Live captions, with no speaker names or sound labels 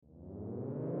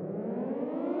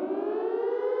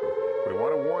We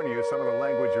want to warn you, some of the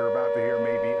language you're about to hear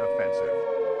may be offensive.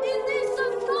 Is this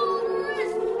a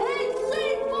glorious and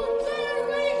sinful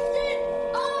generation?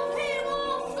 Of him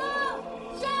also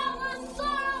shall the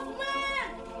Son of Man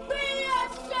be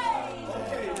ashamed.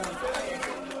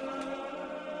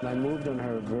 I moved on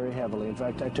her very heavily. In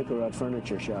fact, I took her out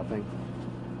furniture shopping.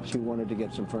 She wanted to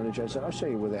get some furniture. I said, I'll show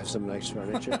you where they have some nice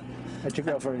furniture. I took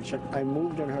her out furniture. I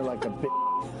moved on her like a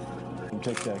bitch. And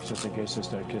Tic Tacs just in case I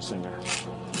start kissing her.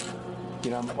 You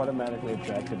know, I'm automatically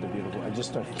attracted to beautiful. I just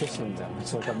start kissing them.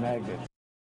 It's like a magnet.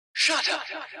 Shut up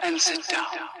and sit down.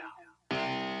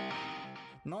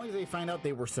 Not only did they find out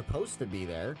they were supposed to be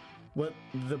there, what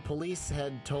the police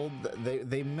had told,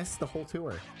 they missed the whole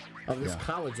tour of this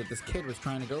college that this kid was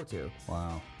trying to go to.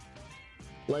 Wow.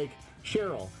 Like,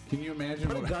 Cheryl, Can you imagine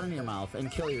put a what... gun in your mouth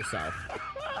and kill yourself.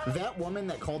 That woman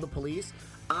that called the police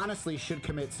honestly should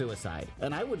commit suicide.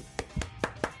 And I would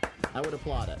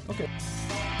applaud it. Okay.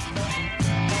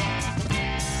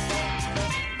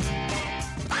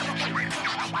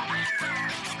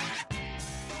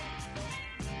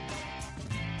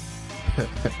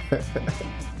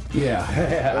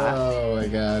 Yeah. Oh my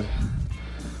god.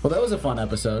 Well, that was a fun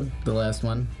episode. The last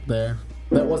one there.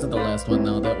 That wasn't the last one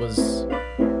though. That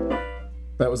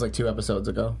was like 2 episodes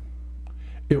ago.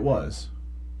 It was.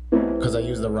 Because I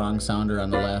used the wrong sounder on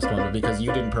the last one, but because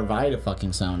you didn't provide a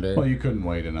fucking sounder. Well, you couldn't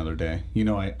wait another day. You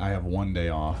know, I have 1 day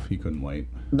off. You couldn't wait.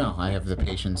 No, I have the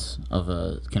patience of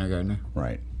a kindergartner.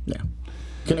 Right. Yeah.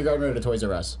 Kindergartner at a Toys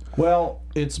R Us. Well,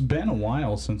 it's been a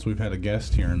while since we've had a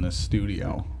guest here in this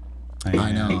studio.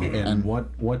 I know. And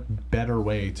what better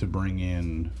way to bring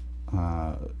in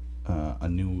a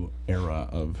new era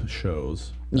of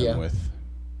shows than with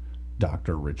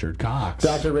Dr. Richard Cox.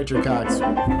 Dr. Richard Cox.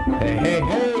 Hey,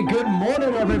 good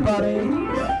morning, everybody.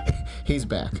 He's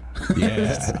back.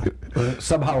 Yeah.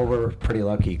 Somehow we're pretty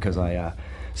lucky because I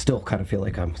still kind of feel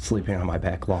like I'm sleeping on my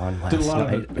back lawn last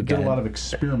night. Did a lot of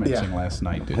experimenting last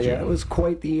night, did you? Yeah, it was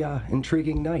quite the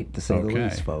intriguing night, to say the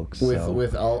least, folks.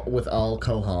 With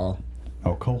alcohol.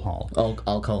 Oh, Kohal.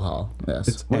 Alcohol, yes.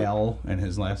 It's L, and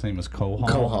his last name is Kohal.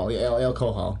 Kohal, yeah,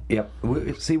 Alcohol. Yep.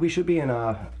 We should be in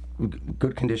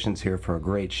good conditions here for a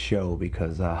great show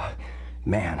because,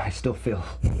 man, I still feel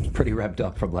pretty revved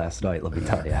up from last night, let me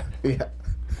tell you.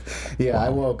 Yeah, I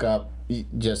woke up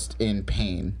just in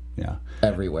pain. Yeah.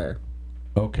 Everywhere.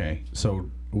 Okay,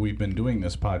 so we've been doing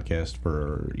this podcast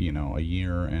for, a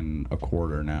year and a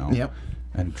quarter now. Yep.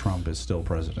 And Trump is still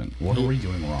president. What are we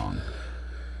doing wrong?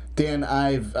 Dan,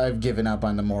 I've given up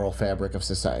on the moral fabric of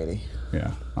society.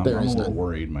 Yeah. I'm a little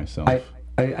worried myself.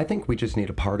 I think we just need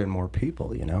to pardon more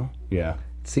people, Yeah.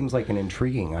 It seems like an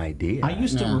intriguing idea. I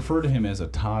used to refer to him as a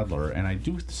toddler, and I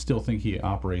do still think he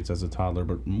operates as a toddler,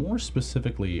 but more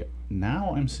specifically,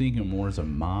 now I'm seeing him more as a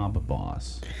mob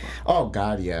boss. Oh,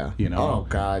 God, yeah. Oh,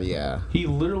 God, yeah. He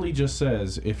literally just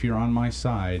says, if you're on my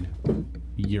side,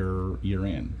 you're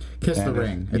in. Kiss the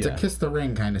ring. It's a kiss the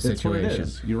ring kind of situation. That's what it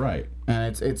is. You're right.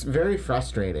 And it's very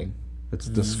frustrating. It's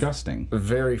disgusting.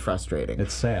 Very frustrating.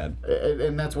 It's sad.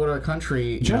 And that's what our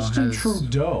country Justin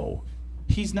Trudeau.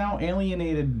 He's now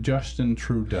alienated Justin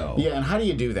Trudeau. Yeah, and how do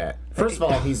you do that? First of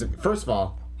all,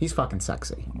 he's fucking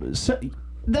sexy.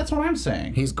 That's what I'm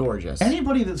saying. He's gorgeous.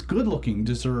 Anybody that's good looking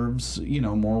deserves,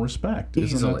 more respect.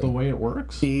 Easily. Isn't that the way it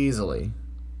works? Easily.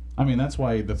 I mean, that's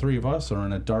why the three of us are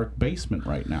in a dark basement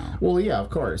right now. Well, yeah, of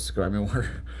course. I mean,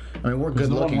 we're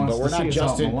good looking, but we're not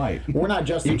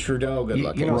Justin Trudeau good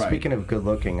looking. Speaking of good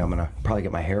looking, I'm gonna probably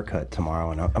get my hair cut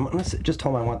tomorrow, and I'm gonna just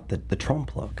tell them I want the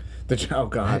Trump look. Oh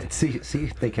God! See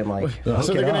if they can So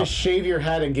they're gonna shave your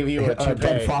head and give you a toupee.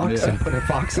 And put a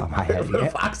fox on my head. Put a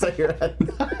fox on your head.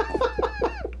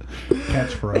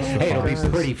 Catch for us. Hey, it'll be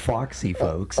pretty foxy,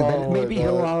 folks. And then maybe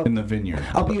he'll in the vineyard.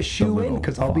 I'll be a shoe-in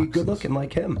because I'll be good looking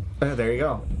like him. There you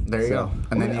go. There you go.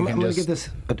 And then I'm gonna give this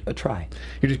a try.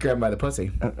 You just grab him by the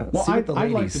pussy. Well, I'd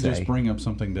like to just bring up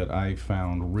something that I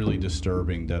found really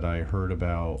disturbing that I heard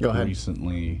about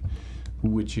recently,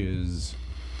 which is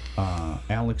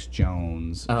Alex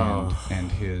Jones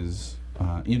and his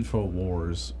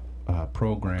InfoWars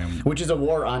program. Which is a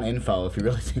war on info, if you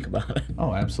really think about it.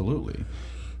 Oh, absolutely.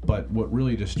 But what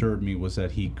really disturbed me was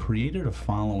that he created a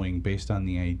following based on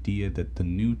the idea that the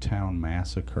Newtown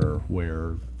massacre,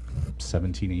 where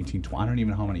 17, 18, 20, I don't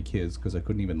even know how many kids, because I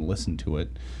couldn't even listen to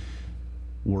it,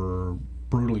 were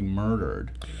brutally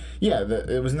murdered. Yeah,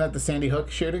 wasn't that the Sandy Hook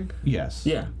shooting? Yes.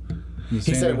 Yeah. He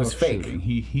said it was fake.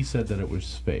 He said that it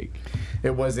was fake.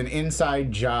 It was an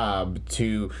inside job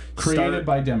created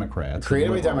by Democrats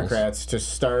to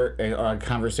start a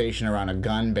conversation around a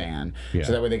gun ban,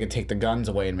 so that way they could take the guns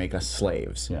away and make us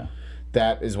slaves. Yeah.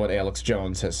 That is what Alex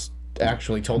Jones has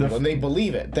actually told people, and they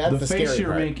believe it. That's the face scary you're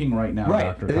part. making right now, Right.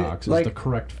 Dr. Cox, Like, is the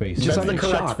correct face. just That's I'm the in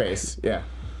correct shock. face. Yeah.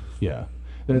 Yeah.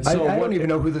 I don't even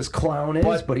know who this clown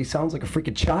is, but he sounds like a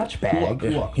freaking chotch bag.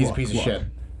 Look, He's a piece of shit.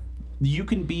 You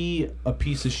can be a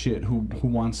piece of shit who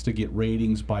wants to get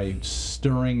ratings by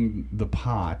stirring the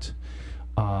pot,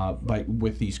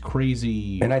 with these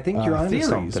crazy And I think you're onto theories.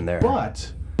 something there.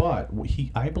 But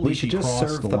I believe should he just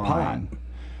crossed serve the the line. pot.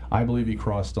 I believe he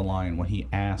crossed the line when he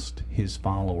asked his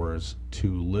followers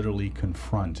to literally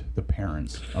confront the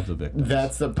parents of the victims.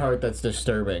 That's the part that's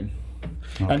disturbing.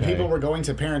 And Okay. people were going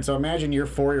to parents. So imagine your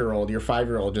 4-year-old, your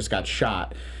 5-year-old just got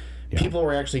shot. People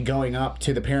were actually going up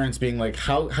to the parents being like,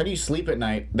 how do you sleep at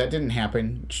night? That didn't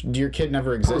happen. Your kid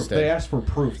never existed. They asked for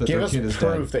proof that Give their us kid is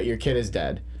proof dead. that your kid is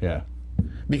dead. Yeah.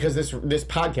 Because this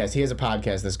podcast, he has a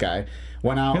podcast, this guy,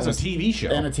 went out He has a TV show.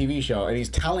 and a TV show, and he's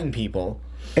telling people,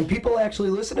 And people actually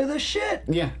listen to this shit.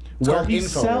 yeah, it's Well, called he InfoWars.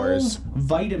 sells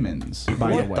vitamins, by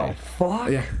the What way. the fuck?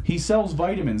 Yeah. He sells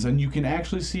vitamins, and you can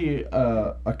actually see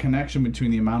a connection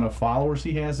between the amount of followers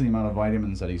he has and the amount of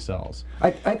vitamins that he sells.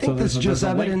 I think So this is just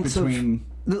there's a link evidence between-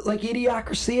 of like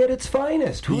idiocracy at its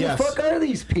finest. Who Yes. the fuck are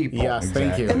these people? Yes,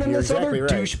 thank you. And then You're this exactly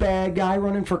other right. douchebag guy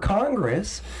running for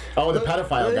Congress. Oh, the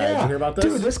pedophile guy. Did you hear about this?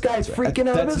 Dude, this guy's freaking out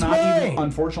of That's his not mind. even.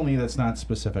 Unfortunately, that's not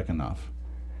specific enough.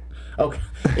 Okay,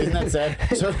 isn't that sad?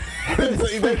 So,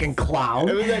 This freaking clown.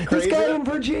 Isn't that This crazy? guy in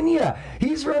Virginia,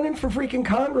 he's running for freaking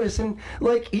Congress, and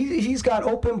like he's got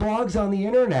open blogs on the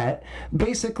internet.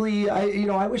 Basically,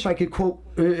 I wish I could quote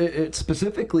it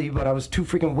specifically, but I was too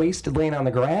freaking wasted laying on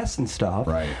the grass and stuff.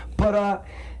 Right. But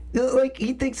like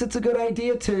he thinks it's a good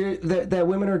idea that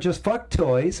women are just fuck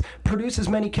toys. Produce as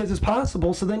many kids as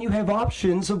possible, so then you have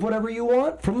options of whatever you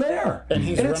want from there. and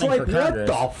he's it's running like, for Congress.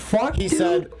 what the fuck, He dude?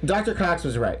 said, Dr. Cox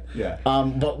was right. Yeah.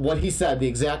 But what he said, the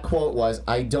exact quote was,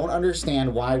 I don't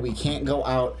understand why we can't go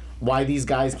out, why these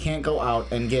guys can't go out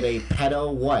and get a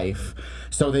pedo wife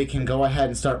so they can go ahead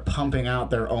and start pumping out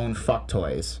their own fuck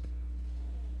toys.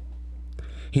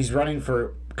 He's running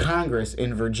for Congress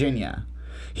in Virginia.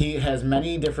 He has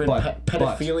many different But-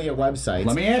 pedophilia websites.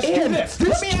 Let me ask you And this. this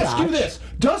Let me ask you Josh- this.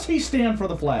 Does he stand for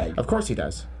the flag? Of course he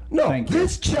does. No, Thank you.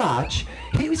 this Chotch,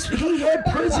 he had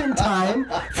prison time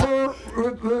for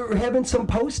having some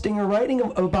posting or writing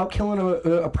about killing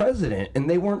a president, and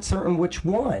they weren't certain which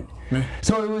one.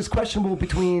 So it was questionable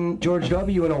between George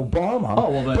W. and Obama. Oh,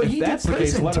 well, then but if he that's did the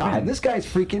case, prison let him time. in. This guy's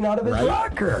freaking out of his Right?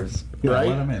 rockers. Yeah, Right?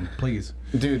 let him in, please.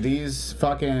 Dude, these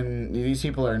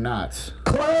people are nuts.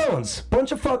 Clowns,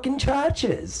 bunch of fucking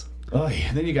Chotches. Oh,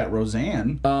 yeah. Then you got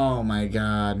Roseanne Oh my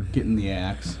god. getting the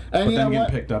axe, And but you then know getting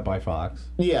what? picked up by Fox.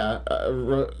 Yeah,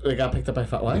 they got picked up by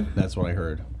what? That's what I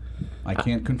heard. I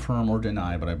can't confirm or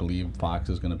deny, but I believe Fox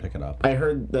is going to pick it up. I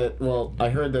heard that. Well, I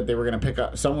heard that they were going to pick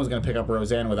up. Someone was going to pick up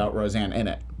Roseanne without Roseanne in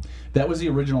it. That was the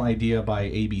original idea by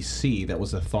ABC. That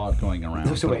was a thought going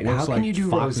around. So but wait, it looks how can you do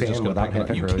Fox is just Roseanne gonna without pick it up.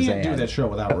 having You can't do Roseanne? that show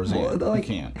without Roseanne. Like,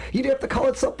 you can't. You'd have to call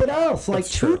it something else, like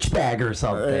true. Chooch Bag or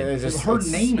something. Her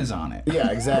name is on it.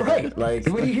 Yeah, exactly. Right. Like,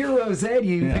 when you hear Roseanne,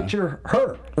 you Yeah. picture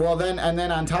her. well, then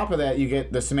on top of that, you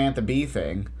get the Samantha Bee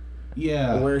thing,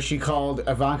 Yeah. where she called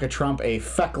Ivanka Trump a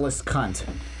feckless cunt.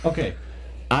 Okay.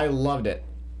 I loved it.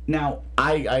 Now,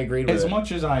 I agreed with as it.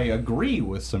 much as I agree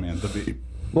with Samantha Bee,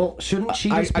 Well, shouldn't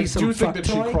she I just be some do think that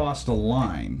she fucktoy? crossed a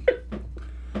line.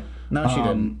 No, she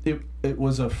didn't. It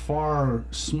was a far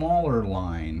smaller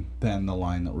line than the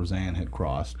line that Roseanne had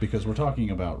crossed, because we're talking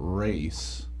about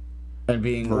race And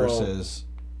being versus,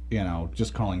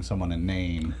 just calling someone a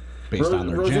name based on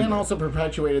their Roseanne gender. also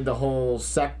perpetuated the whole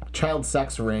child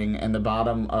sex ring in the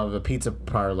bottom of a pizza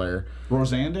parlor.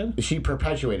 Roseanne did? She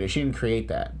perpetuated. She didn't create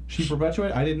that. She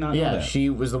perpetuated? I did not know Yeah, that. she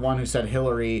was the one who said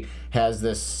Hillary has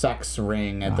this sex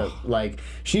ring at the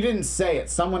she didn't say it.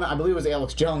 Someone, I believe it was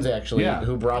Alex Jones actually, Yeah.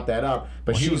 who brought that up.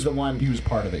 But He she's was the one. He was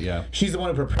part of it, yeah. She's the one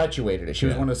who perpetuated it. She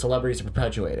was Yeah. one of the celebrities to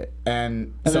perpetuate it.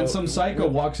 And Then some psycho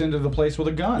walks into the place with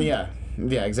a gun. Yeah.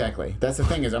 Yeah, exactly. That's the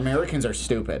thing is Americans are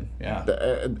stupid.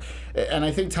 Yeah. And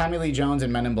I think Tommy Lee Jones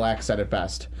in Men in Black said it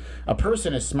best. A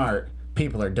person is smart,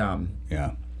 people are dumb.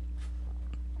 Yeah.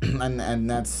 And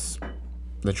that's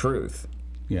the truth.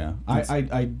 Yeah. I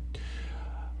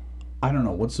don't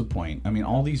know. What's the point? I mean,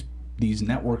 all these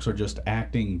networks are just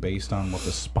acting based on what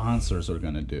the sponsors are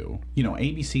going to do.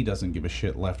 ABC doesn't give a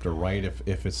shit left or right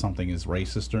if it's something is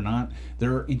racist or not.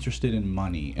 They're interested in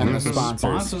money. And And if the the sponsors.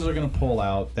 sponsors are going to pull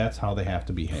out, that's how they have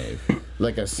to behave.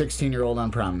 Like a 16-year-old on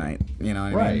prom night. You know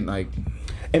what I Right. mean? Like,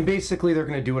 And basically, they're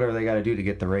going to do whatever they got to do to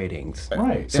get the ratings.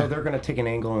 Right. So they're going to take an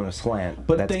angle and a slant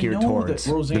But that's they geared know towards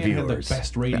that Roseanne the had the viewers.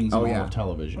 best ratings Oh, in all yeah. of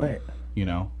television. Right.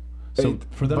 So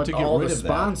for them but to get all rid the of that,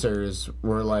 sponsors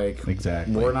were like,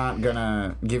 Exactly. we're not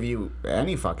gonna give you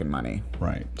any fucking money.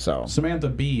 right? So Samantha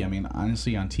Bee, I mean,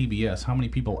 honestly, on TBS, how many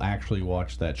people actually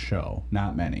watch that show?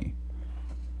 Not many.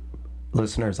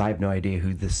 Listeners, I have no idea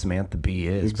who this Samantha Bee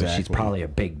is, but she's Exactly. probably a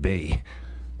big B.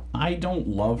 I don't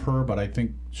love her, but I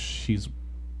think she's.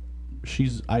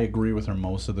 I agree with her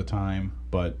most of the time,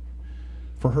 but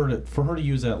for her to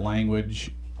use that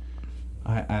language,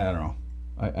 I don't know.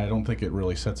 I don't think it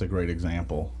really sets a great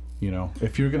example. You know,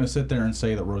 if you're going to sit there and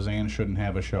say that Roseanne shouldn't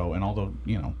have a show, and although,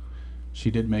 you know, she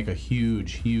did make a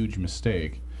huge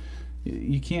mistake,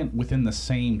 you can't within the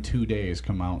same 2 days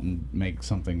come out and make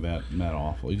something that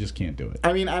awful. You just can't do it.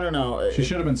 I mean, I don't know. She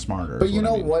should have been smarter. But is you what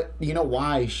I know mean. what? You know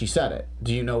why she said it?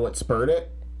 Do you know what spurred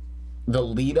it? The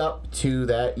lead up to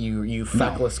that, you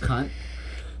feckless cunt.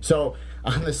 So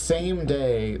on the same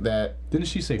day that Didn't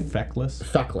she say feckless?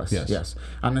 feckless, Yes. yes,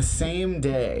 on the same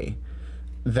day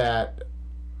that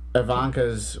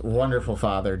Ivanka's wonderful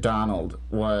father Donald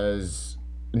was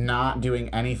not doing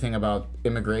anything about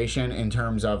immigration in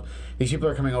terms of these people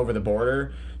are coming over the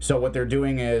border. So what they're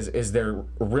doing is they're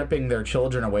ripping their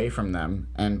children away from them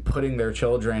and putting their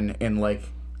children in like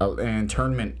an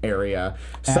internment area.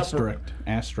 Asterisk.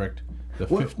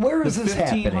 Where is this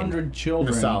happening? 1,500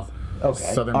 children The south.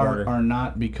 Okay. Southern border. are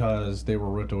not because they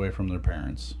were ripped away from their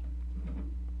parents.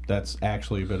 That's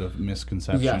actually a bit of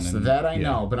misconception. Yes, and, that I yeah.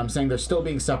 know, but I'm saying they're still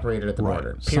being separated at the Right.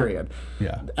 border. So- Period.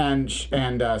 Yeah. And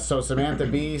so Samantha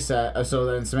Bee said. So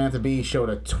then Samantha Bee showed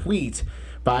a tweet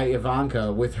by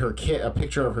Ivanka with her kid, a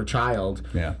picture of her child,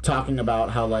 Yeah. talking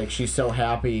about how like she's so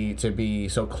happy to be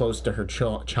so close to her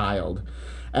child.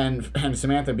 And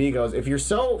Samantha Bee goes, if you're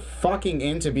so fucking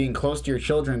into being close to your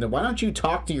children, then why don't you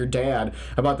talk to your dad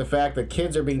about the fact that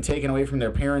kids are being taken away from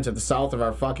their parents at the south of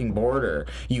our fucking border,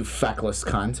 you feckless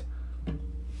cunt.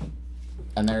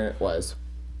 And there it was.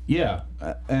 Yeah,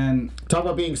 and Talk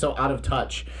about being so out of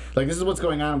touch. Like, this is what's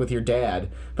going on with your dad,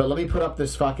 but let me put up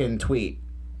this fucking tweet.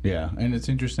 yeah, and it's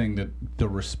interesting that the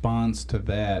response to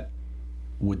that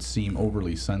would seem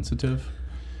overly sensitive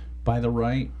by the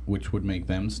right, which would make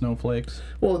them snowflakes.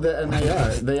 Well, and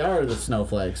they are the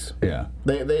snowflakes. Yeah.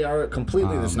 They are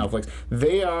completely the snowflakes.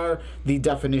 They are the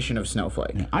definition of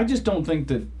snowflake. I just don't think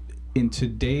that in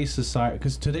today's society,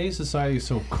 because today's society is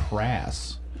so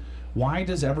crass, why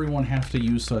does everyone have to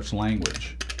use such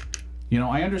language? You know,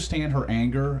 I understand her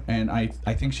anger, and I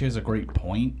think she has a great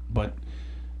point, but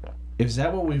is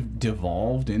that what we've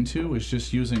devolved into, is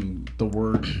just using the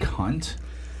word cunt?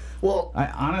 Well, I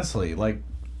honestly, like,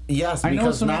 yes, I know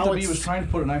because now Samantha Bee it's... was trying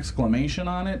to put an exclamation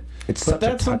on it, It's but such a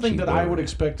that's something touchy that I word. would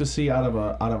expect to see out of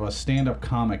a stand-up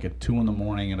comic at 2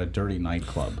 a.m. at a dirty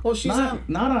nightclub. Well, she's not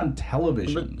on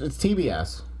television. But it's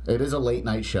TBS. It is a late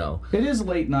night show. It is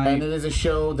late night. And it is a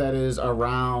show that is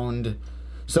around...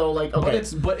 So, like, okay.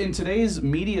 But in today's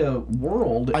media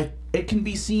world, it can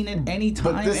be seen at any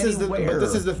time, But this anywhere.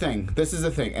 is the thing. This is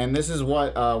the thing, and this is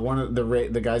what one of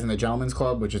the guys in the Gentleman's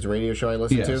Club, which is a radio show I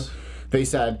listen to, Yes. they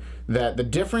said that the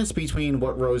difference between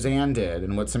what Roseanne did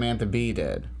and what Samantha Bee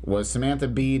did was Samantha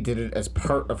Bee did it as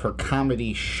part of her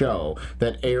comedy show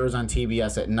that airs on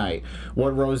TBS at night.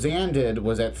 What Roseanne did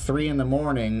was at 3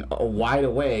 a.m, wide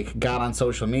awake, got on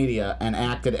social media and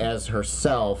acted as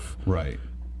herself Right.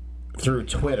 through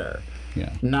Twitter.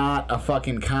 Yeah. Not a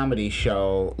fucking comedy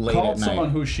show late Called at night. someone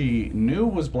who she knew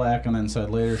was black and then said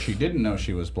later she didn't know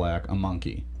she was black a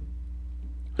monkey.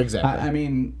 Exactly. I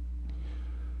mean,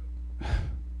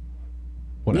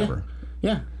 whatever.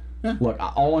 Yeah. Look,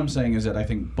 all I'm saying is that I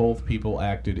think both people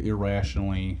acted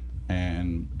irrationally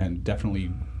and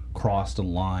definitely crossed a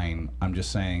line. I'm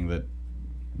just saying that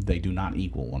they do not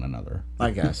equal one another.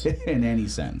 I guess. In any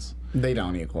sense. They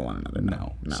don't equal one another.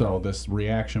 No. So this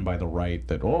reaction by the right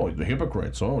that, oh, the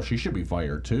hypocrites, oh, she should be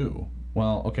fired too.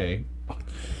 Well, okay.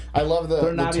 I love the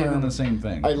They're not term, even the same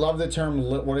thing. I love the term,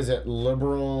 what is it,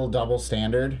 liberal double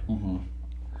standard? Mm-hmm.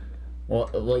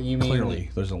 Well, you mean... Clearly,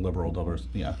 there's a liberal double...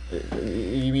 Yeah.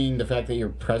 You mean the fact that your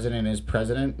president is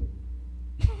president?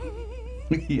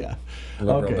 Yeah.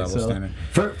 Liberal double standard.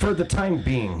 For the time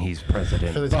being, he's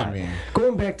president. For the time But being.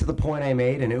 Going back to the point I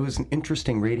made, and it was an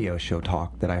interesting radio show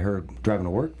talk that I heard driving to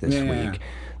work this Yeah. week.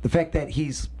 The fact that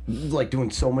he's like doing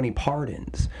so many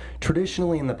pardons.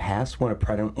 Traditionally, in the past, when a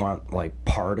president want like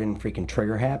pardon, freaking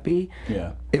trigger happy,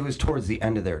 Yeah. it was towards the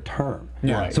end of their term.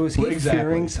 Yeah. Right. So is he Exactly.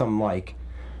 fearing some like,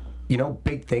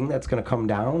 big thing that's going to come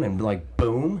down and like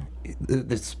boom,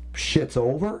 this shit's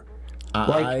over?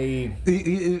 Like,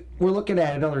 we're looking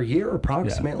at another year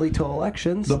approximately till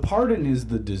elections. The pardon is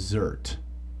the dessert.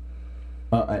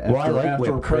 After, I like after a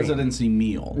whipped cream. presidency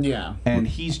meal. Yeah. And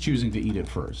he's choosing to eat it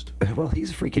first. Well,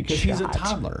 he's a freaking Because he's a shot.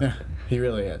 toddler. He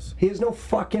really is. He has no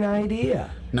fucking idea.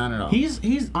 Not at all. He's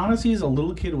honestly, he's a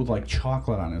little kid with like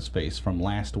chocolate on his face from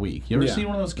last week. You ever Yeah. seen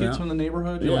one of those kids Yeah. from the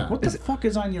neighborhood? You're Yeah. like, what the fuck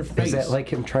is on your face? Is that like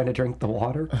him trying to drink the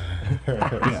water?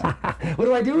 Yeah. What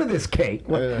do I do with this cake?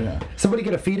 What, Yeah. Somebody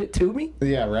gonna feed it to me?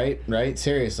 Yeah, right.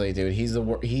 Seriously, dude, he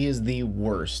is the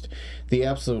worst, the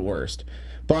absolute worst.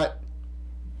 But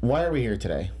why are we here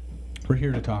today? We're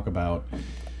here to talk about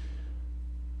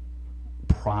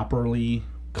properly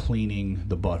cleaning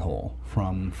the butthole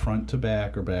from front to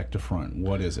back or back to front.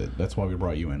 What is it? That's why we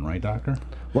brought you in, right, Doctor?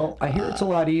 Well, I hear it's a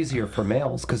lot easier for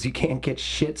males because you can't get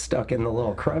shit stuck in the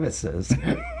little crevices.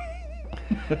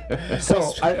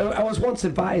 So I was once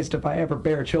advised if I ever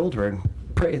bear children,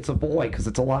 pray it's a boy because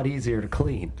it's a lot easier to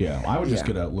clean. Yeah, I would just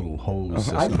Yeah. get a little hose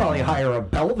system. I'd probably hire a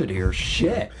Belvedere.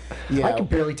 Shit. Yeah. I can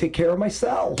barely take care of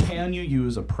myself. Can you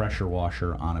use a pressure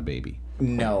washer on a baby?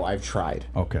 No, I've tried.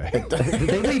 Okay.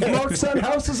 They leave marks on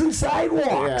houses and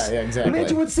sidewalks. Yeah, exactly.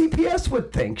 Imagine what CPS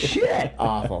would think. Shit.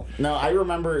 Awful. No, I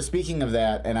remember, speaking of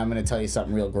that, and I'm going to tell you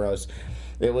something real gross.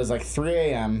 It was like 3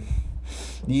 a.m.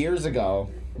 years ago.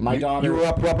 My daughter... You were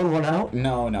up rubbing one out?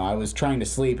 No, I was trying to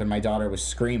sleep, and my daughter was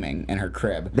screaming in her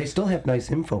crib. They still have nice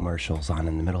infomercials on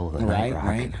in the middle of the night, Rock.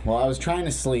 Right. Well, I was trying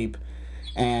to sleep,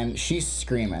 and she's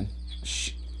screaming.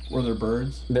 Were there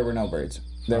birds? There were no birds.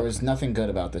 There was nothing good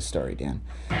about this story, Dan.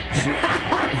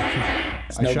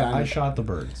 I shot the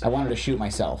birds. I wanted to shoot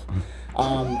myself.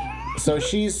 So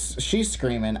she's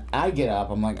screaming. I get up.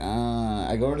 I'm like,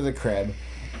 I go to the crib,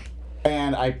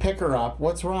 and I pick her up.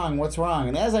 What's wrong? What's wrong?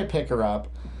 And as I pick her up,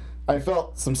 I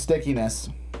felt some stickiness.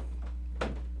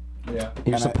 Yeah.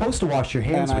 You're And supposed to wash your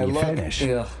hands And I when you look, finish.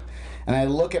 ugh. And I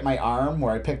look at my arm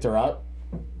where I picked her up,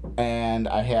 and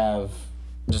I have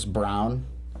just brown.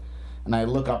 And I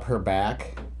look up her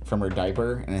back from her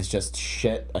diaper, and it's just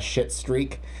a shit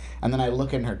streak. And then I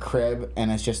look in her crib,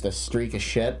 and it's just a streak of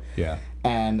shit. Yeah.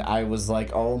 And I was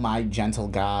like, oh my gentle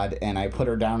God. And I put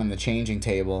her down in the changing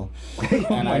table. Oh,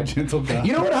 And my gentle God.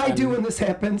 You know what I do when this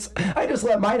happens? I just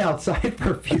let mine outside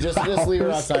for a few Just hours. leave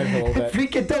her outside for a little bit.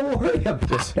 Freaking don't worry about it.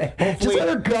 Just hopefully- let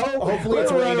her go. hopefully let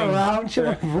it's her run raining. around.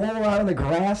 She'll roll around in the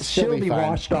grass. She'll She'll be be fine.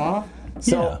 washed off.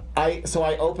 So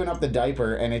I open up the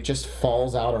diaper, and it just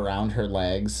falls out around her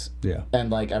legs. Yeah.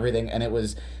 And like everything, and it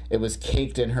was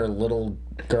caked in her little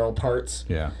girl parts.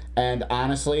 Yeah. And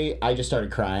honestly, I just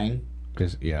started crying.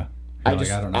 Because, yeah. I I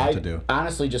don't know what to do.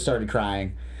 honestly just started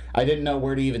crying. I didn't know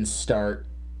where to even start.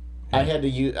 I had to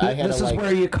use. This is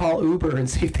where you call Uber and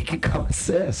see if they can come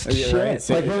assist. Yeah, Shit. right.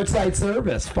 Like roadside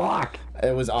service. Fuck.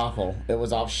 It was awful. It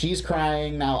was awful. She's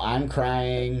crying now. I'm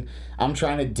crying. I'm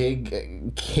trying to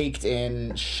dig caked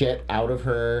in shit out of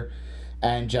her,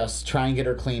 and just try and get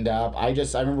her cleaned up. I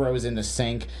remember I was in the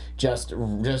sink, just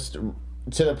to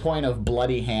the point of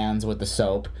bloody hands with the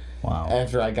soap. Wow.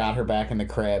 After I got her back in the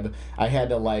crib, I had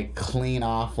to like clean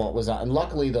off what was on. And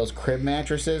luckily, those crib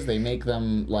mattresses, they make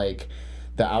them like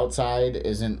the outside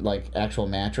isn't like actual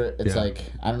mattress. It's Yeah. like,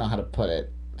 I don't know how to put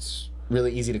it. It's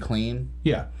really easy to clean.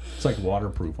 Yeah. It's like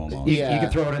waterproof almost. Yeah. You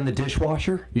can throw it in the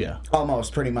dishwasher. Yeah.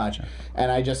 Almost, pretty much.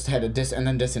 And I just had to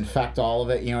disinfect all of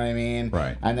it, you know what I mean?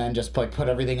 Right. And then just like put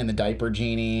everything in the diaper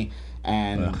genie,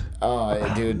 and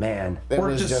dude, Man. it Or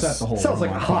was just set the whole Sounds like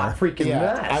room a on hot fire. freaking yeah.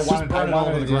 mess. I wanted burn it all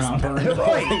to to the just ground. burn the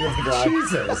whole thing to the ground.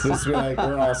 Jesus. Just be like,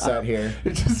 we're all set here.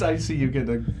 It's just I see you get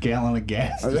a gallon of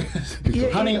gas.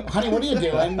 honey, what are you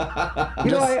doing?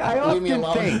 You know, I leave me often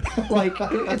alone. think, like,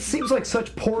 it seems like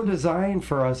such poor design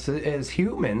for us as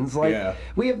humans. Like, Yeah.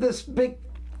 we have this big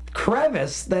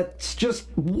crevice that's just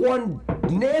one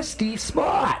nasty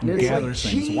spot. It's Gather like,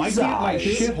 things. Why can't my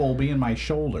Jesus. shithole be in my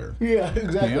shoulder? Yeah,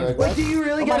 exactly. Yeah. What do you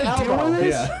really Oh, my got to do elbow. with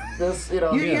this? Yeah. This, you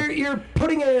know, You're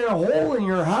putting it in a hole in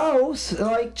your house.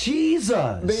 Like,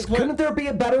 Jesus. They put- Couldn't there be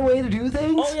a better way to do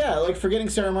things? Oh yeah, like forgetting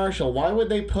Sarah Marshall. Why would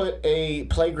they put a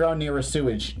playground near a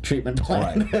sewage treatment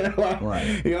plant?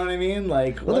 Right. You know what I mean?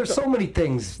 Like, Well, there's so many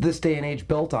things this day and age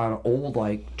built on old,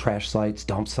 like, trash sites,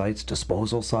 dump sites,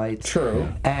 disposal sites.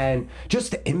 True. And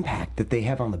just the impact that they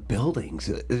have on the buildings,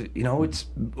 you know, it's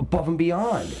above and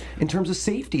beyond in terms of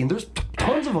safety. And there's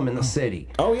tons of them in the city.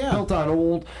 Oh, yeah. Built on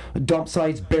old dump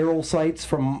sites, barrel sites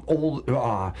from old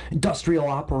industrial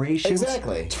operations.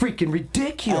 Exactly. It's freaking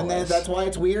ridiculous. And then that's why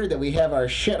it's weird that we have our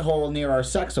shithole near our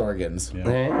sex organs.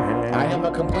 I have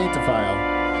a complaint to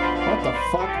file. What the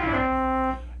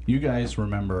fuck? You guys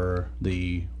remember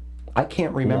the I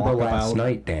can't remember last Walkabout.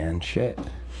 night, Dan. Shit.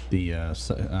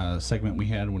 segment we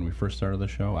had when we first started the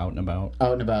show, Out and About?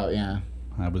 Out and about, yeah.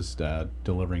 I was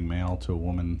delivering mail to a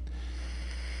woman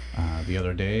the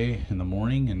other day in the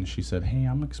morning, and she said, "Hey,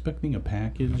 I'm expecting a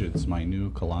package. It's my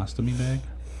new colostomy bag."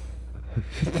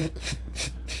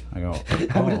 I go,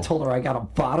 I would have told her I got a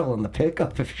bottle in the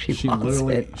pickup if she wants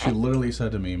it. She literally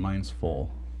said to me, "Mine's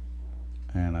full,"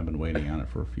 and I've been waiting on it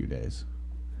for a few days.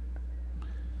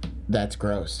 That's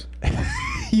gross.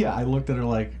 Yeah, I looked at her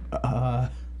like,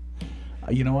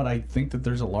 you know what? I think that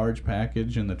there's a large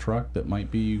package in the truck that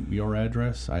might be your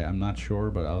address. I'm not sure,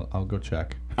 but I'll go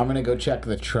check. I'm gonna go check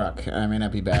the truck. I may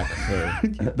not be back for.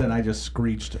 Then I just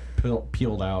screeched,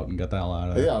 peeled out, and got the hell out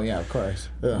of there. Oh yeah, of course.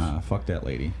 Ugh. Fuck that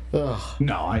lady. Ugh.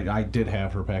 No, I did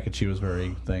have her package. She was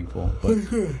very thankful.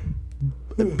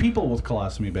 But people with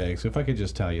colostomy bags, if I could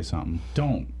just tell you something,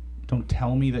 don't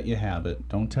tell me that you have it.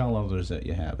 Don't tell others that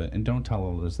you have it, and don't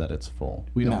tell others that it's full.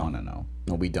 We don't want to know.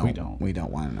 No, we don't. We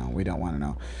don't want to know. We don't want to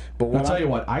know. But I'll tell you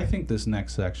what. I think this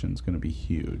next section is going to be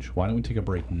huge. Why don't we take a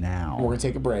break now? We're gonna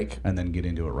take a break and then get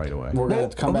into it right away. We're gonna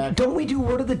come back. Don't we do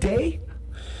word of the day?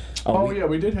 Yeah,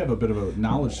 we did have a bit of a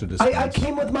knowledge to discuss. I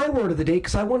came with my word of the day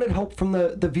because I wanted help from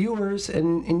the viewers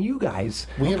and you guys.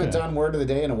 We haven't done word of the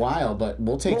day in a while, but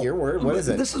we'll take your word. What is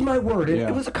it? This is my word.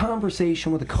 It was a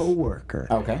conversation with a coworker.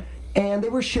 Okay. And they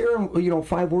were sharing,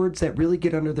 5 words that really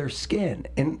get under their skin.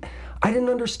 And I didn't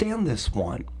understand this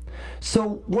one.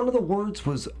 So one of the words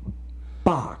was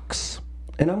box.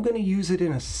 And I'm going to use it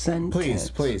in a sentence.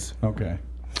 Please. Okay.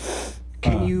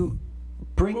 Can you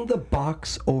bring the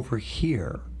box over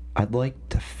here? I'd like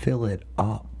to fill it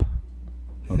up.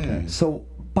 Okay. So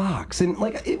box. And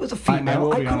it was a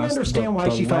female. I couldn't understand why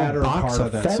she found box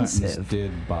offensive.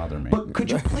 Did bother me. But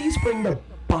could you please bring the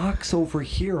box over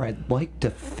here? I'd like to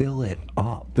fill it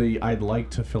up. The "I'd like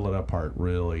to fill it up" part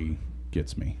really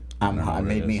gets me. It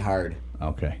made me hard.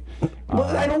 Okay. Well,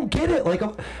 I don't get it. Like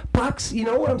a box, you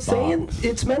know what I'm saying?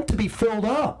 It's meant to be filled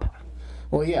up.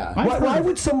 Well, yeah. Why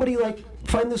would somebody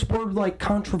find this word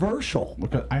controversial?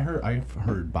 Because I've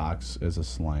heard box as a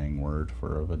slang word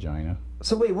for a vagina.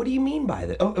 So wait, what do you mean by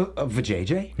that? Oh, a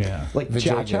vajayjay? Yeah. Like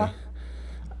cha-cha?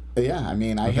 Yeah, I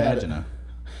mean, I had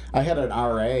an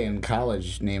RA in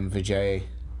college named Vijay.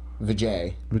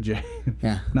 Vijay.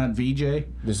 Yeah. Not VJ?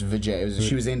 This Vijay.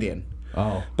 She was Indian.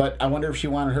 Oh. But I wonder if she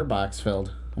wanted her box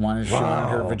filled. She wanted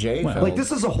her Vijay filled.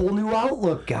 This is a whole new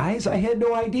outlook, guys. I had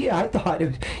no idea. I thought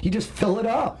you just fill it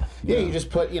up. Yeah, you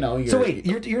just put, your... So wait,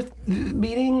 you're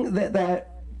meaning that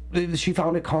she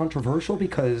found it controversial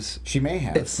because she may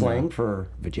have. It's slang for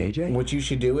vajayjay? What you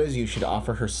should do is you should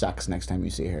offer her sex next time you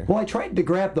see her. Well, I tried to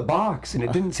grab the box and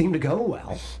it didn't seem to go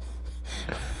well.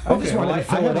 I just wanted to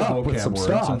fill it up with some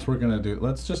stuff. Since we're gonna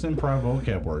let's just improv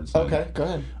vocab words. Then. Okay, go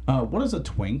ahead. What is a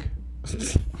twink?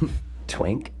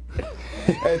 Twink?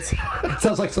 It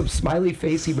sounds like some smiley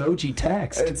face emoji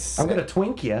text. I'm gonna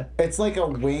twink you. It's like a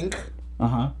wink.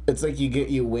 Uh-huh. It's like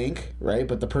you wink, right?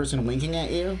 But the person winking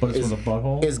at you with a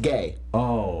butthole is gay.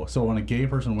 Oh, so when a gay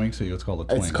person winks at you, it's called a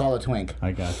twink. It's called a twink.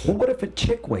 I got you. Well, what if a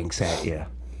chick winks at you?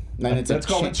 Then that's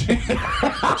called a chink.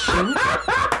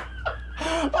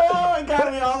 Oh my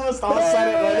God! We almost all said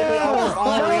it. Right? We almost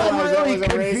all realized I'm really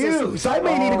that was a confused. I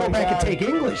may need to go back and take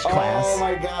English class. Oh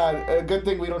my God! Good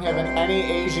thing we don't have any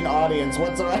Asian audience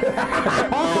whatsoever.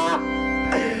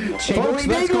 Folks,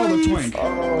 that's called a twink.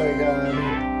 Oh my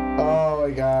God! Oh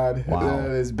my God! Wow.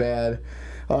 That is bad.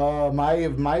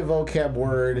 My vocab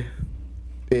word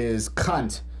is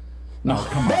cunt. No,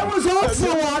 come on. That was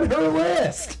also on her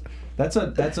list. That's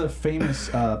a famous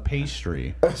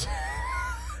pastry.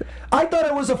 I thought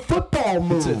it was a football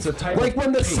move. It's a type like of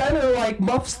when the cake. center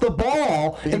muffs the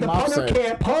ball and the punter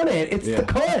can't punt it. It's the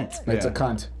cunt. It's a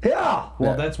cunt. Yeah.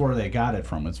 Well, that's where they got it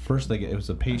from. It was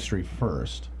a pastry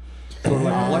first. So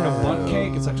like a bunt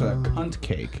cake, it's actually a cunt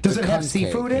cake. Does it have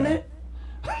seafood in it?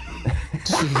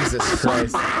 Jesus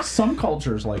Christ. Some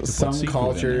cultures like to put Some seafood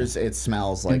cultures, in it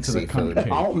smells like into the seafood. cunt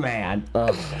cake. Oh, man.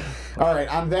 All right,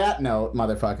 on that note,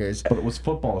 motherfuckers, But it was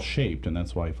football shaped, and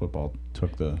that's why football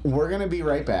took the. we're going to be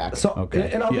right back. So,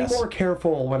 Okay. and I'll Yes. be more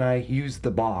careful when I use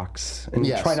the box and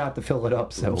Yes. try not to fill it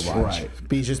up so much. Right.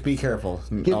 Just be careful.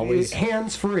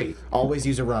 Hands free. Always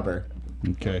use a rubber.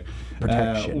 Okay.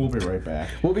 Protection. We'll be right back.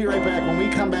 We'll be right back. When we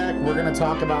come back, we're going to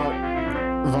talk about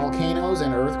volcanoes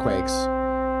and earthquakes.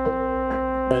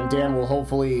 And Dan will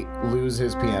hopefully lose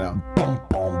his piano. Bum,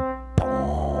 bum,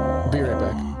 bum. Be right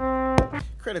back.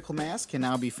 Critical Mass can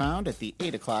now be found at the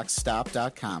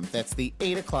 8o'clockstop.com. That's the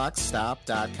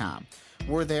 8o'clockstop.com.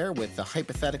 We're there with the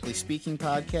Hypothetically Speaking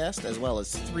podcast as well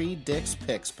as 3 Dicks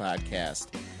Picks podcast.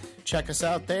 Check us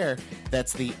out there.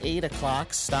 That's the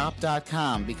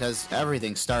 8o'clockstop.com because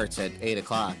everything starts at 8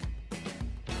 o'clock.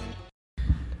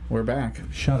 We're back.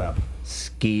 Shut up.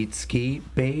 Skeet,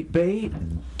 skeet, bait, bait.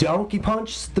 Donkey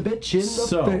punch the bitch in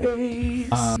the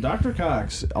face. Dr.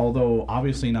 Cox, although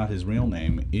obviously not his real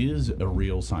name, is a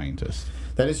real scientist.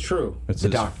 That is true. It's The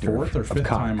his doctor fourth or of fifth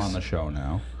time Cox. on the show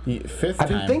now. Fifth I've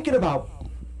time. been thinking about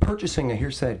purchasing a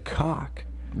heresaid cock.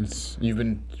 You've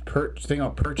been thinking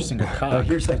about purchasing a cock. A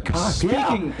heresaid cock.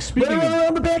 Speaking Run of-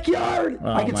 around the backyard.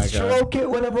 I can my God. stroke it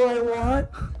whenever I want.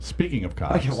 Speaking of I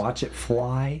Cox, can watch it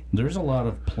fly. there's a lot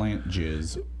of plant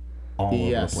jizz all over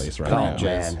Yes, the place right plant now.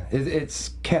 jizz. Man, it's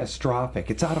catastrophic.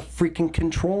 It's out of freaking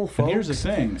control, folks. And here's the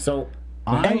thing. So,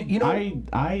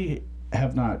 I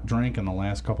have not drank in the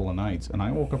last couple of nights, and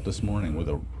I woke up this morning with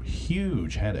a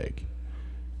huge headache.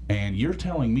 And you're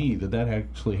telling me that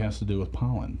actually has to do with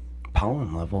pollen.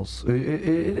 Pollen levels. It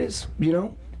is, My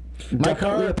definitely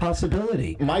car- a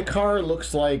possibility. my car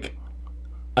looks like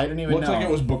I don't even Looks know. like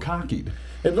it was bukkakied.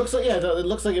 It looks like it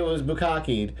looks like it was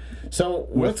bukkakied. So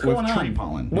what's with going on? tree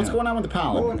pollen, What's yeah. going on with the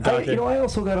pollen? Well, Doctor? I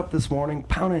also got up this morning,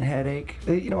 pounding headache.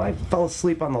 I fell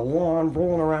asleep on the lawn,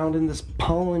 rolling around in this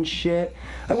pollen shit.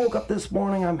 I woke up this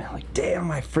morning, I'm like, damn,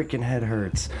 my freaking head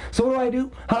hurts. So what do?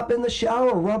 Hop in the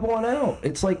shower, rub one out.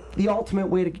 It's like the ultimate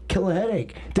way to kill a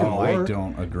headache. Didn't I work.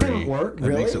 don't agree. Didn't work. That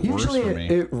makes it worse Usually for me.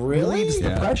 it relieves the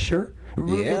Yeah. pressure.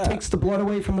 Yeah. It takes the blood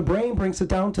away from the brain, brings it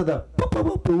down to the boo boo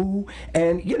boo boo,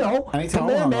 and Anytime from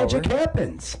there I'm magic hungover.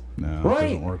 happens. No, it right?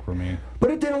 doesn't work for me.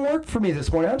 But it didn't work for me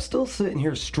this morning. I'm still sitting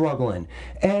here struggling.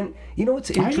 And you know what's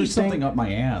I need interesting? something up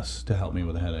my ass to help me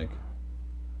with a headache.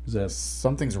 Is that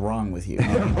Something's wrong with you.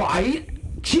 Right?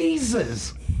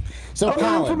 Jesus. So Other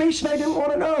pollen. information I didn't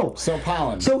want to know. So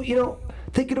pollen. So,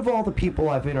 thinking of all the people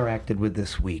I've interacted with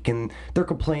this week, and they're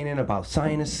complaining about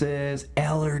sinuses,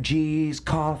 allergies,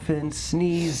 coughing,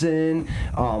 sneezing,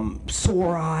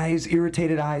 sore eyes,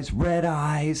 irritated eyes, red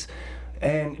eyes,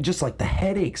 and just like the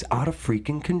headaches out of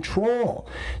freaking control.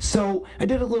 So I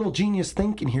did a little genius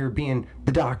thinking here, being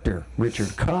the doctor,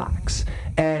 Richard Cox.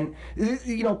 And,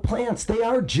 plants, they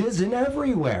are jizzing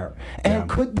everywhere. And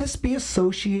could this be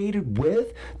associated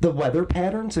with the weather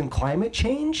patterns and climate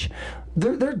change?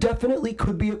 There definitely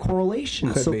could be a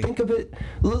correlation. So be. think of it,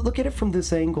 look at it from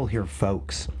this angle here,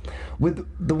 folks. With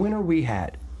the winter we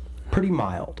had, pretty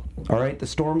mild. All right, the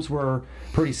storms were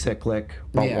pretty cyclic.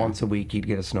 About Yeah. once a week, you'd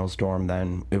get a snowstorm,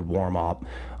 then it'd warm up.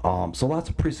 So lots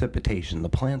of precipitation. The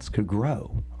plants could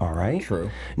grow. All right. True.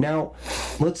 Now,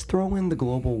 let's throw in the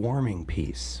global warming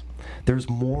piece. There's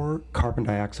more carbon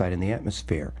dioxide in the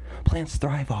atmosphere. Plants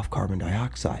thrive off carbon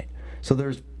dioxide. So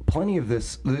there's plenty of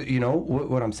this,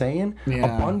 what I'm saying? Yeah.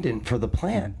 Abundant for the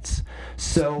plants.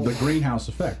 So the greenhouse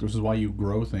effect? This is why you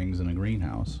grow things in a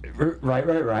greenhouse.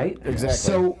 Right. Exactly.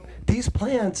 So these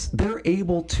plants, they're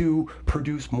able to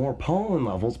produce more pollen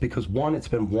levels because one, it's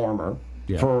been warmer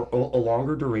Yeah. for a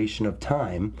longer duration of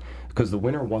time because the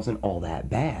winter wasn't all that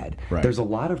bad. Right. There's a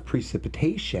lot of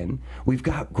precipitation. We've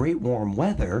got great warm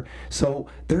weather, so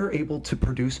they're able to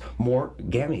produce more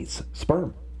gametes,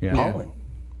 sperm, Yeah. pollen.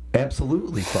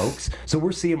 Absolutely, folks. So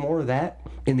we're seeing more of that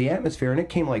in the atmosphere, and it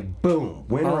came like boom.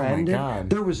 Winter Oh, my ended. God.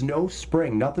 There was no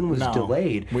spring. Nothing was No,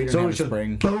 delayed. we didn't so it have was a just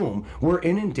spring. boom. We're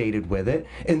inundated with it,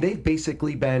 and they've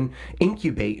basically been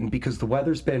incubating because the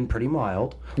weather's been pretty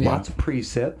mild, lots of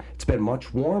precip. It's been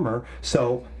much warmer,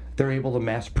 so they're able to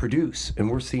mass produce, and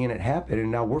we're seeing it happen, and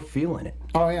now we're feeling it.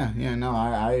 Oh yeah. No,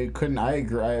 I couldn't. I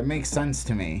agree. It makes sense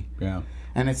to me. Yeah.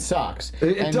 And it sucks.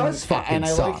 It does fucking And I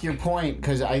suck. like your point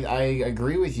because I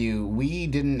agree with you. We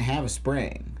didn't have a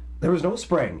spring. There was no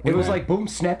spring. It was went- like boom,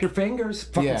 snap your fingers.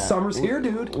 Fucking summer's here,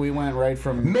 dude. We went right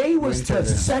from May was winter the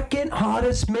to- second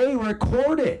hottest May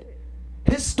recorded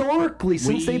historically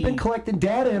since they've been We- collecting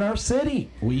data in our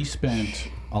city. We spent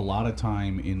a lot of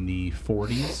time in the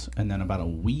 40s and then about a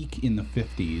week in the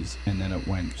 50s, and then it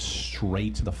went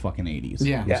straight to the fucking 80s.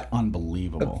 Yeah. It was Yeah.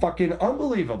 unbelievable. Fucking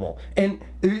unbelievable. And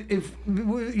if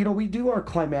we do our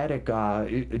climatic,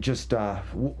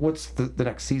 what's the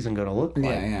next season going to look like?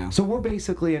 Yeah. So we're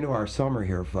basically into our summer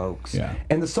here, folks. Yeah.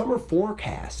 And the summer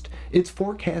forecast, it's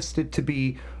forecasted to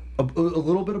be a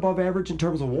little bit above average in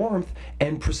terms of warmth,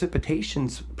 and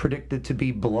precipitation's predicted to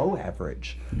be below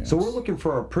average. So we're looking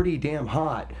for a pretty damn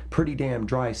hot, pretty damn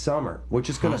dry summer, which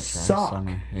is going to suck.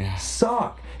 summer, yeah.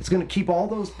 Suck. It's going to keep all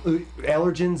those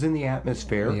allergens in the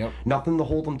atmosphere. Yep. Nothing to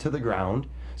hold them to the ground.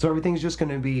 So everything's just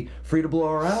going to be free to blow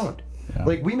around.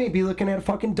 Like we may be looking at a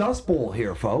fucking dust bowl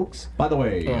here, folks. By the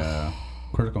way,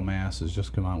 Critical Mass has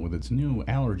just come out with its new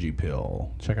allergy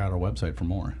pill. Check out our website for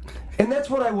more. And that's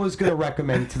what I was going to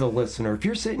recommend to the listener. If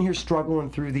you're sitting here struggling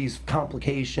through these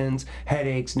complications,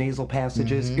 headaches, nasal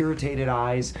passages, irritated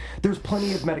eyes, there's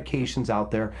plenty of medications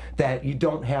out there that you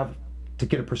don't have to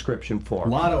get a prescription for. A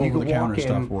lot of You can over-the-counter walk in,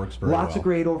 stuff works very Lots well. of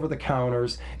great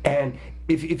over-the-counters, and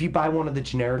if you buy one of the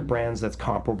generic brands that's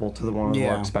comparable to the one of the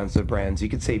more Yeah. expensive brands, you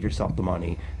could save yourself the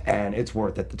money, and it's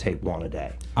worth it to take one a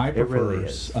day. I it prefer really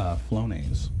is.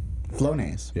 Flonase.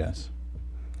 Flonase. Yes.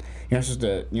 You're not supposed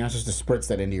to spritz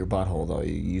that into your butthole though.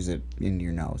 You use it into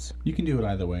your nose. You can do it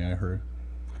either way, I heard.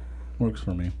 Works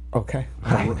for me. Okay.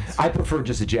 I prefer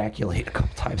just ejaculate a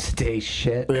couple times a day.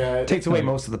 Shit. Yeah. Takes away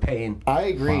most of the pain. I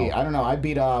agree. I don't know. I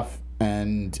beat off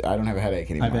and I don't have a headache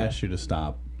anymore. I've asked you to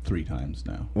stop 3 times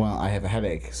now. Well, I have a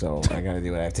headache, so I got to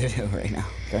do what I have to do right now.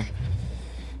 Okay.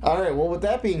 All right. Well, with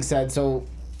that being said, so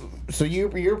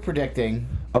you're predicting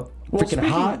A freaking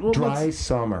hot, well, dry let's-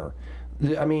 summer.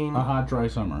 I mean, A hot, dry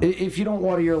summer. if you don't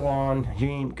water your lawn, you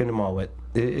ain't gonna mow it.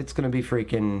 It's gonna be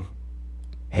freaking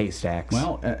haystacks.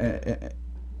 Well,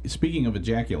 speaking of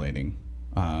ejaculating,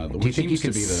 do you which think you seems to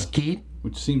could be the skeet?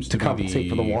 which seems to to be compensate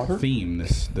for the water? theme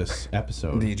this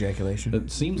episode. the ejaculation. It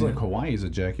seems like Hawaii is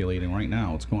ejaculating right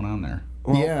now. What's going on there?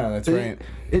 Yeah, that's right.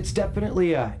 It's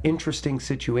definitely a interesting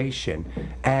situation,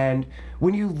 and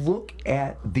when you look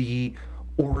at the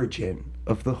origin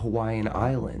of the Hawaiian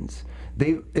Islands,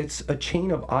 it's a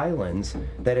chain of islands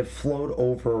that have flowed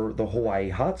over the Hawaii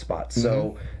hotspot.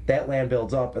 So that land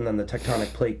builds up, and then the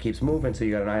tectonic plate keeps moving. So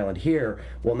you got an island here.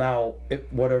 Well, now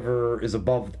whatever is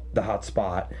above the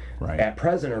hotspot Right. at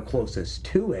present or closest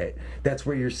to it, that's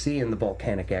where you're seeing the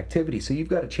volcanic activity. So you've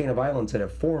got a chain of islands that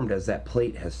have formed as that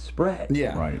plate has spread.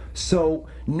 Yeah. Right. So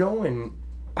knowing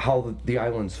how the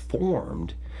islands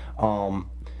formed,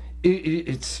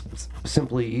 it's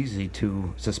simply easy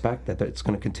to suspect that it's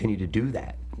going to continue to do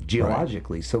that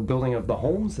geologically. So building up the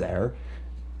homes there,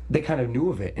 they kind of knew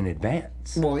of it in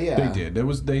advance. Well, yeah. They did.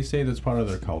 They say that's part of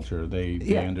their culture. They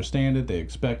Yeah. understand it. They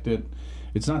expect it.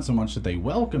 It's not so much that they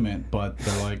welcome it, but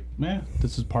they're like,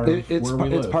 this is part of It's where we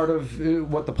live. part of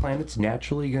what the planet's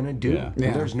naturally going to do. Yeah.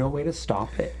 Yeah. There's no way to stop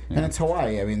it. And it's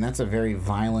Hawaii. I mean, that's a very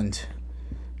violent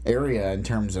area in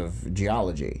terms of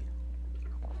geology.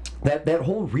 That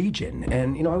whole region,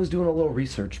 and I was doing a little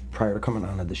research prior to coming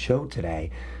on to the show today.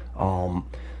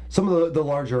 Some of the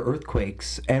larger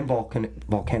earthquakes and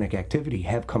volcanic activity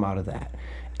have come out of that,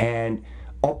 and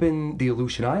up in the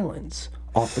Aleutian Islands,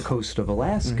 off the coast of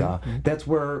Alaska, that's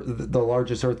where the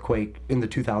largest earthquake in the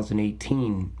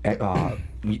 2018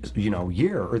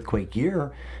 earthquake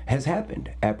year has happened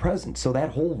at present. So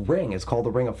that whole ring is called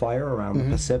the Ring of Fire around the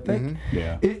Pacific.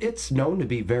 Yeah. It's known to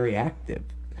be very active.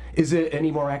 Is it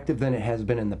any more active than it has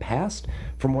been in the past?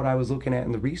 From what I was looking at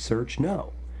in the research,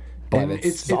 no. But And it's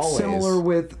it's always- similar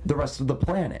with the rest of the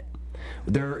planet.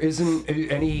 There isn't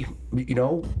any,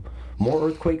 more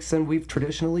earthquakes than we've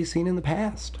traditionally seen in the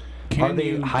past. Are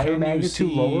they higher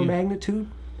magnitude, lower magnitude?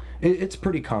 It's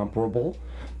pretty comparable.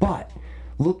 But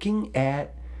looking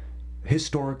at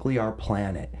historically our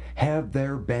planet, have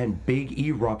there been big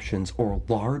eruptions or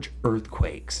large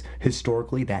earthquakes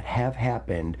historically that have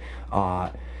happened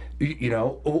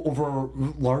over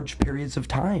large periods of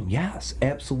time? Yes,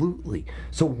 absolutely.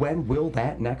 So when will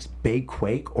that next big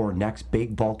quake or next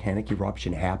big volcanic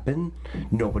eruption happen?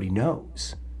 Nobody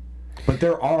knows. But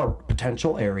there are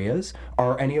potential areas.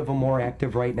 Are any of them more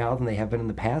active right now than they have been in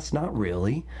the past? Not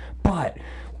really. But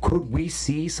could we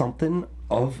see something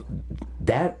of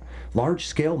that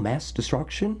large-scale mass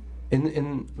destruction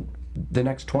in the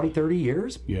next 20, 30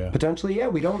 years? Yeah. Potentially, yeah,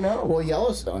 we don't know. Well,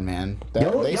 Yellowstone, man.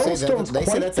 Yellowstone's they say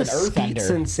quite that's the an earth skeet ender.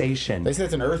 sensation. They say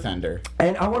it's an earth ender.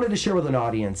 And I wanted to share with an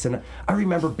audience, and I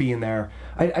remember being there.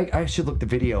 I should look the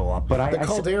video up, but The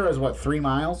caldera is what, 3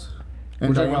 miles?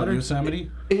 We're talking about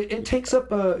Yosemite? it takes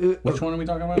up a... Which one are we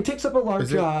talking about? It takes up a large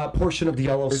portion of the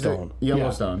Yellowstone.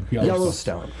 Yellowstone. Yeah.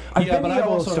 Yellowstone. I've Yeah, been but to I've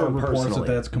also heard Yellowstone reports that personally.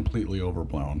 that's completely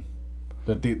overblown.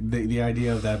 That the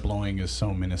idea of that blowing is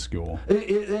so minuscule.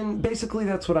 And basically,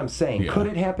 that's what I'm saying. Yeah. Could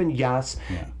it happen? Yes.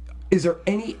 Yeah. Is there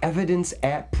any evidence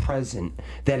at present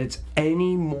that it's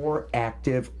any more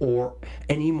active or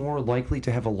any more likely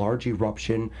to have a large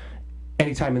eruption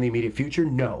anytime in the immediate future?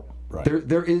 No. Right.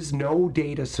 There is no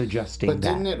data suggesting But that.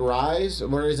 didn't it rise,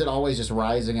 or is it always just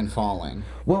rising and falling?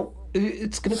 Well,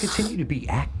 it's going to continue to be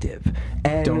active.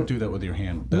 And Don't do that with your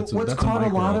hand. That's What's that's caught a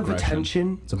lot of microaggression.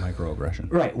 attention- It's a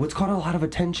microaggression. Right. What's caught a lot of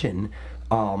attention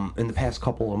in the past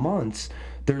couple of months,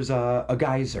 there's a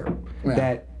geyser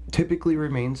that typically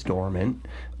remains dormant,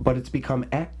 but it's become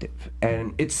active.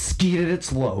 And it's skied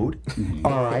its load,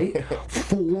 all right,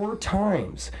 4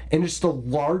 times. And it's the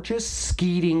largest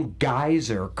skiing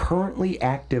geyser currently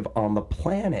active on the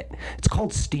planet. It's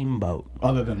called Steamboat.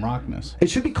 Other than Rockness. It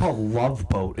should be called Love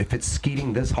Boat if it's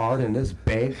skiing this hard and this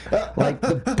big. Like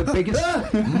the biggest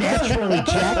natural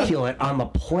ejaculate on the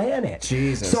planet.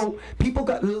 Jesus. So people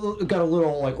got a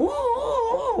little like,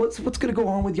 oh, what's going to go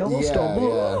on with Yellowstone? Yeah.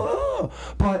 Oh.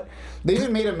 But They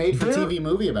even made a made-for-TV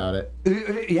movie about it.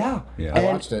 yeah. Yeah. I And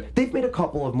watched it. They've made a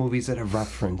couple of movies that have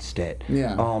referenced it.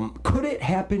 Yeah. Could it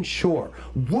happen? Sure.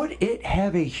 Would it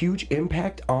have a huge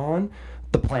impact on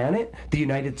the planet, the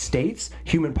United States,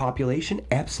 human population?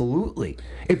 Absolutely.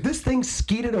 If this thing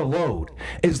skied a load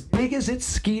as big as it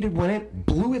skied when it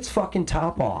blew its fucking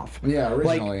top off. Yeah,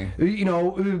 originally. Like, you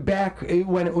know, back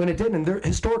when it did, and there,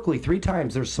 historically 3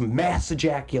 times there's some mass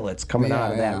ejaculates coming Yeah,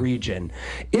 out of yeah. that region.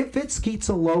 If it skids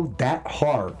a load that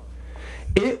hard,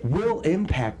 it will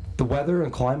impact the weather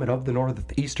and climate of the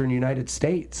northeastern United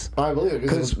States. I believe it,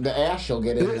 because 'Cause the ash will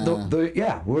get in.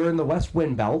 Yeah, we're in the west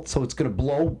wind belt, so it's going to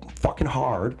blow fucking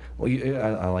hard. Well,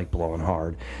 I like blowing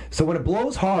hard. So when it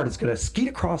blows hard, it's going to skeet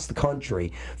across the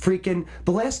country. Freaking,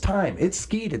 the last time it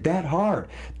skeeted that hard,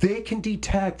 they can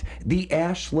detect the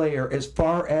ash layer as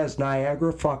far as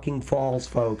Niagara fucking Falls,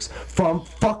 folks, from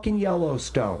fucking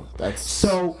Yellowstone.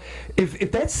 So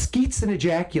if that skeets an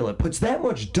ejaculate, puts that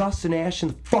much dust and ash in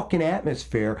the fucking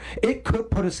atmosphere, it could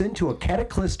put us into a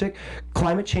cataclysmic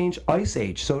climate change ice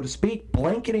age, so to speak,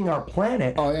 blanketing our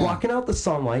planet, Oh, yeah. blocking out the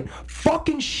sunlight,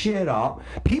 fucking shit up,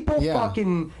 people Yeah.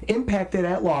 fucking impacted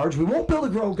at large. We won't be able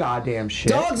to grow goddamn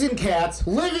shit. Dogs and cats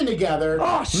living together.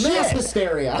 Oh, shit. Mass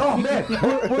hysteria. Oh, man.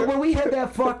 when we had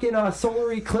that fucking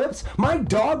solar eclipse, my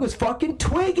dog was fucking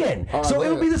twigging. Oh, I So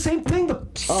believe it'll be it. the same thing. The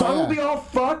sun yeah. will be all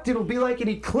fucked. It'll be like an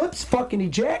eclipse fucking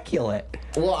ejaculate.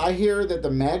 Well, I hear that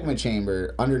the magma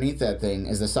chamber underneath that thing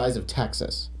is the size of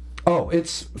Texas. Oh,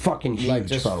 it's fucking huge, Like,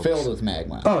 just folks. filled with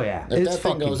magma. Oh, yeah. If It's that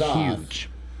thing fucking goes off, huge.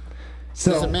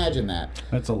 just So, imagine that.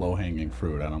 That's a low-hanging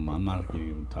fruit. I'm not going to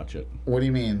even touch it. What do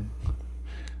you mean?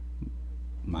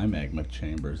 My magma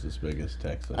chamber is as big as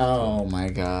Texas. Oh, my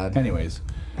God. Anyways,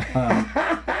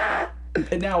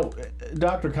 and now,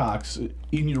 Dr. Cox,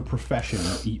 in your profession,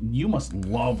 you must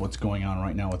love what's going on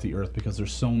right now with the Earth because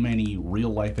there's so many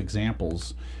real-life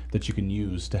examples that you can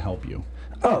use to help you.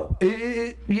 oh,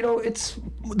 you know, it's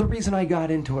the reason I got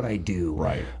into what I do.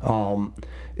 Right.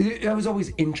 I was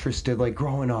always interested, like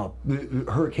growing up,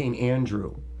 Hurricane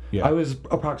Andrew. Yeah. I was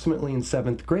approximately in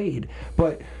 7th grade,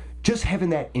 but just having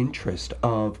that interest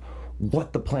of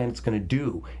what the planet's going to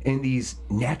do and these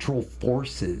natural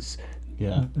forces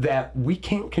Yeah. that we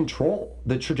can't control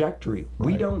the trajectory.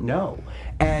 We don't know.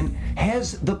 And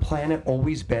has the planet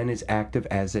always been as active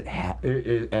as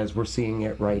as we're seeing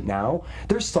it right now?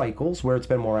 There's cycles where it's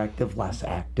been more active, less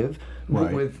active,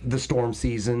 Right. with the storm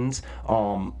seasons,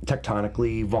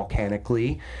 tectonically,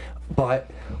 volcanically. But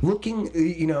looking,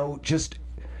 you know, just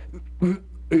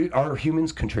are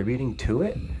humans contributing to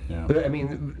it? Yeah. I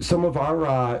mean, some of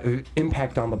our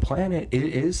impact on the planet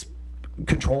is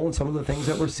controlling some of the things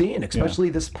that we're seeing, especially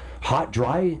this hot,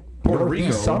 dry Puerto Northeast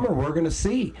Rico. summer we're going to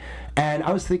see. And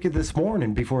I was thinking this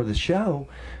morning before the show,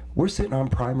 we're sitting on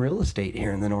prime real estate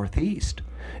here in the Northeast.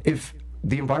 If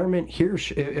the environment here,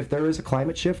 if there is a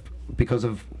climate shift because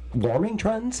of warming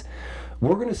trends,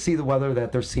 we're going to see the weather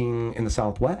that they're seeing in the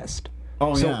Southwest.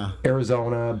 Oh, So yeah.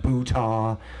 Arizona,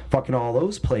 Utah, fucking all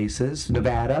those places,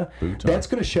 Nevada. Utah. That's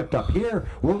going to shift up here.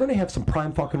 We're going to have some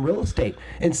prime fucking real estate.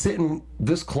 And sitting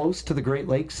this close to the Great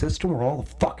Lakes system where all the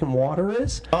fucking water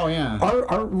is. Oh, yeah.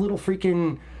 Our little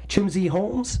freaking chimsy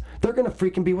homes, they're going to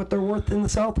freaking be what they're worth in the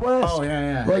Southwest. Oh, yeah,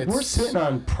 yeah. Like, we're It's- sitting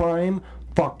on prime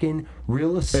fucking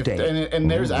real estate. And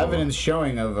there's evidence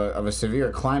showing of a severe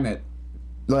climate,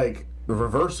 like,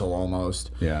 reversal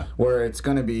almost. Yeah. Where it's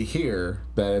going to be here,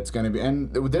 that it's going to be.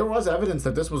 And there was evidence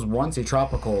that this was once a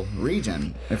tropical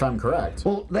region, if I'm correct.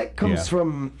 Well, that comes Yeah.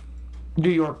 from New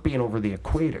York being over the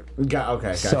equator. Okay,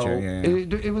 gotcha. So yeah,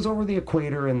 yeah. it was over the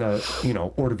equator in the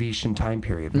Ordovician time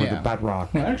period where Yeah. the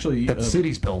bedrock Well, actually, that the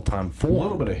city's built on a formed.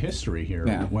 little bit of history here.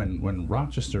 Yeah. When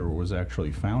Rochester was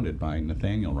actually founded by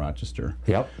Nathaniel Rochester,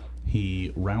 Yep.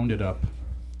 he rounded up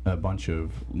a bunch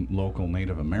of local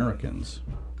Native Americans,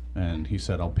 and he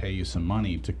said, "I'll pay you some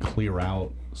money to clear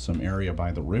out some area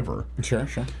by the river Sure.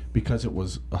 because it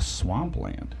was a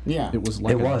swampland. Yeah. it was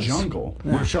like It a was jungle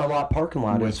where Charlotte parking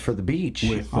lot With- is for the beach.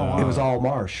 with, it was all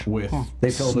marsh. with They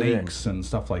filled it in. snakes and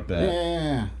stuff like that."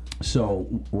 Yeah. So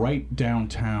right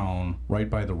downtown, right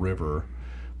by the river,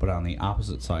 but on the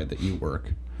opposite side that you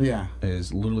work, Yeah.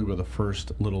 is literally where the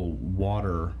first little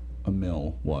water a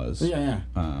mill was. Yeah.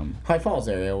 High Falls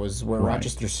area was where Right.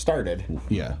 Rochester started.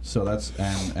 Yeah. So that's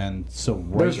and so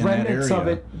right There's in that remnants area of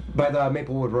it by the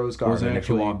Maplewood Rose was Garden if you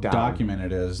actually walk down.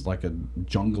 documented as like a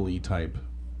jungly type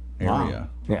area.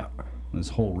 Yeah. This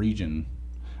whole region.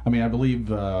 I mean, I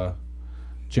believe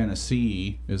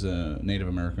Genesee is a Native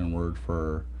American word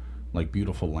for like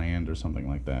beautiful land or something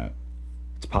like that.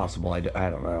 It's possible. I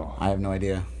don't know. I have no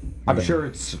idea. I'm sure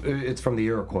it's from the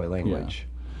Iroquois language.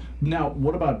 Now,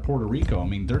 what about Puerto Rico? I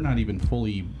mean, they're not even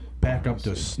fully back up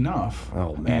to snuff.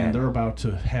 Oh, man. And they're about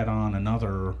to head on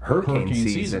another Hurricane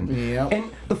season. Yep.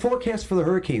 And the forecast for the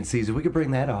hurricane season, we could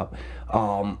bring that up.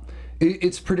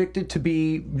 It's predicted to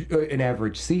be an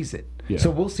average season. Yeah. So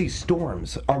we'll see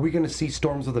storms. Are we going to see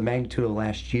storms of the magnitude of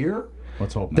last year?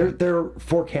 Let's hope not. They're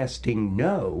forecasting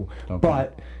no,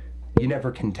 but you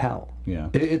never can tell. Yeah.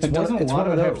 It's and doesn't one, it's a lot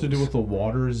one of of it have to do those. with the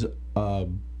waters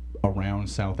around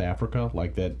South Africa,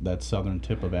 like that southern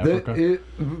tip of Africa?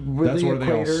 That's where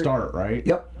they all start, right?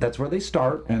 Yep, that's where they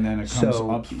start. And then it comes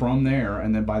up from there,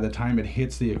 and then by the time it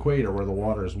hits the equator where the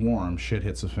water is warm, shit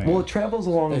hits the fan. Well, it travels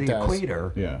along the does.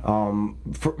 equator. Yeah. From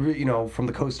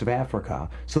the coast of Africa.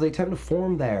 So they tend to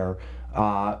form there,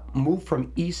 move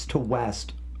from east to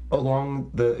west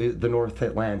along the North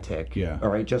Atlantic. Yeah. All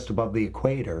right, just above the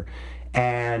equator,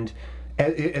 and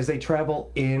as they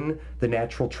travel in the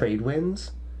natural trade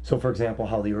winds. So, for example,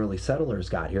 how the early settlers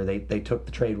got here, they took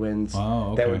the trade winds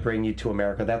Oh, that okay. would bring you to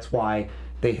America. That's why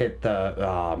they hit the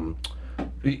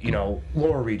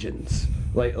lower regions,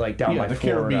 like down Yeah, by the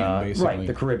Florida, Caribbean, basically. right?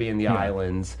 The Caribbean, the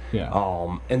islands.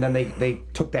 Yeah. And then they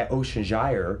took that Ocean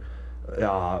Gyre,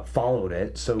 followed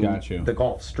it, so Got you. the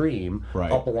Gulf Stream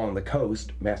Right. up along the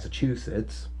coast,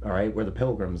 Massachusetts, all right, where the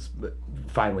Pilgrims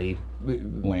finally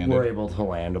were able to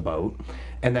land a boat,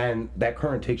 and then that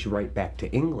current takes you right back to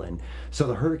England. So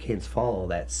the hurricanes follow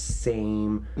that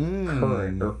same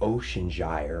current or ocean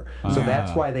gyre. So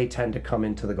that's why they tend to come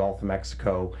into the Gulf of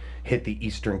Mexico, hit the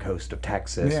eastern coast of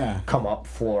Texas, Yeah. come up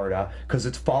Florida, because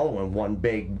it's following one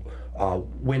big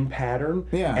wind pattern,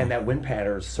 Yeah. and that wind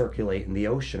pattern is circulating the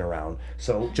ocean around.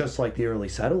 So just like the early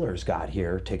settlers got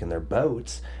here, taking their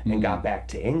boats and got back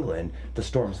to England, the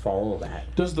storms follow that.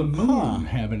 Does the moon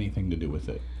have anything to do with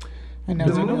it? I The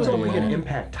never moon's knew only that. going to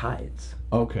impact tides.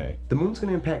 Okay. The moon's going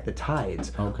to impact the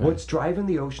tides. Okay. What's driving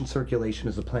the ocean circulation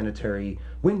is the planetary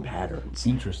wind patterns.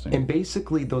 Interesting. And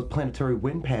basically, those planetary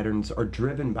wind patterns are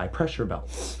driven by pressure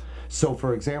belts. So,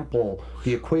 for example,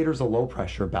 the equator's a low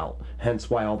pressure belt, hence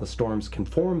why all the storms can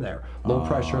form there. Low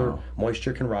pressure,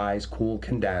 moisture can rise, cool,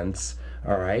 condense.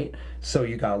 All right, so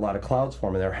you got a lot of clouds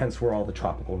forming there, hence where all the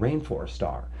tropical rainforests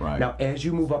are. Right. Now, as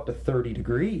you move up to 30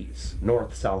 degrees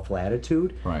north-south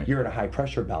latitude, Right. you're in a high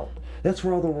pressure belt. That's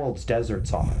where all the world's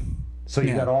deserts are. So you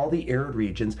Yeah. got all the arid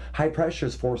regions. High pressure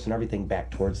is forcing everything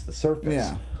back towards the surface.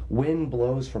 Yeah. Wind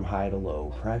blows from high to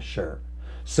low pressure.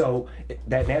 So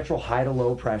that natural high to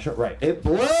low pressure, right? It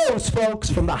blows,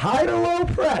 folks, from the high to low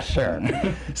pressure.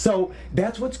 So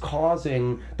that's what's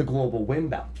causing the global wind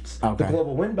belts. Okay. The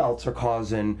global wind belts are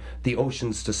causing the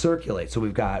oceans to circulate. So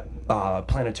we've got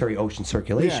planetary ocean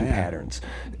circulation Yeah. patterns.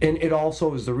 And it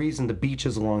also is the reason the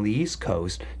beaches along the East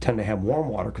Coast tend to have warm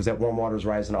water, because that warm water is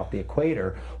rising off the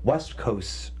equator. West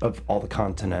coasts of all the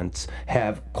continents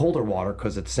have colder water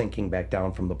because it's sinking back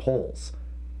down from the poles.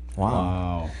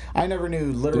 Wow. I never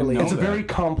knew literally. Didn't It's a know that. very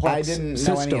complex I didn't know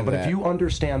system, any of but that. if you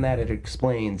understand that, it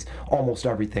explains almost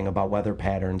everything about weather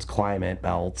patterns, climate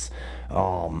belts,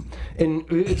 and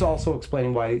it's also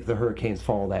explaining why the hurricanes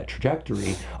follow that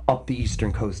trajectory up the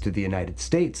eastern coast of the United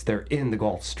States. They're in the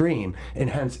Gulf Stream, and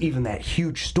hence even that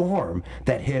huge storm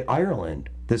that hit Ireland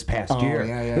this past year.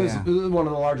 yeah, yeah, it was yeah. one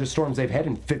of the largest storms they've had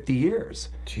in 50 years.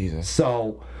 Jesus.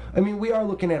 So, I mean, we are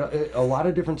looking at a lot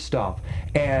of different stuff.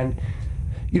 And,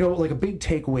 like a big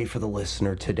takeaway for the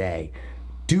listener today.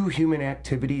 Do human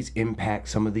activities impact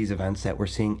some of these events that we're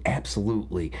seeing?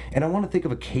 Absolutely. And I want to think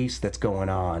of a case that's going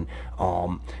on.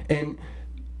 And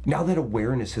now that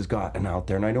awareness has gotten out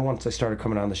there, and I know once I started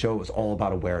coming on the show, it was all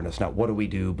about awareness. Now, what do we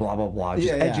do? Blah, blah, blah. Just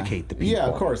educate the people. Yeah,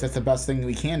 of course. That's the best thing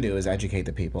we can do is educate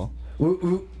the people.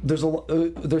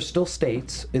 There's still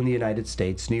states in the United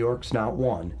States, New York's not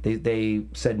one, they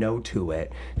said no to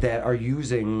it, that are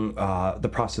using the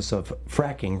process of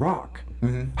fracking rock,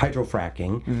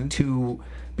 hydrofracking, to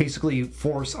basically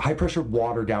force high pressure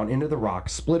water down into the rock,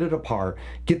 split it apart,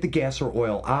 get the gas or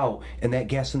oil out, and that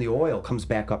gas and the oil comes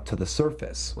back up to the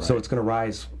surface. So it's going to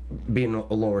rise, being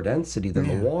a lower density than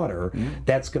the water,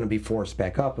 that's going to be forced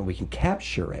back up, and we can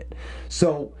capture it.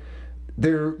 So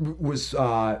there was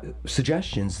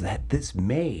suggestions that this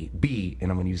may be, and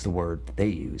I'm going to use the word that they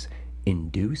use,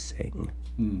 inducing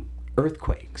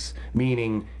earthquakes,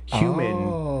 meaning human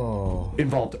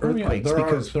involved earthquakes.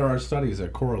 Because there are studies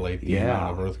that correlate the Yeah.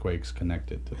 amount of earthquakes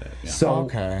connected to that. Yeah. so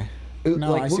Okay.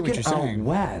 No, like I see what looking you're out saying.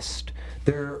 west,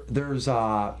 there's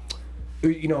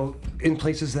in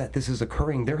places that this is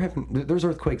occurring, there's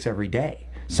earthquakes every day.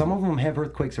 Some of them have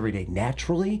earthquakes every day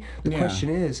naturally. The Yeah. question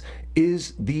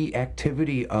is the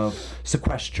activity of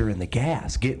sequestering the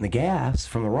gas, getting the gas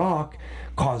from the rock,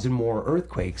 causing more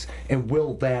earthquakes, and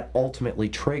will that ultimately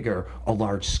trigger a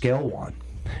large scale one?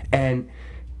 And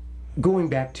going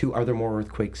back to, are there more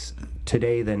earthquakes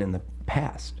today than in the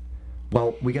past?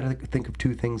 Well, we got to think of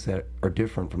two things that are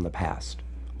different from the past.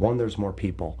 One, there's more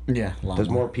people. Yeah, a lot There's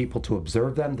more. more people to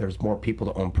observe them. There's more people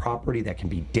to own property that can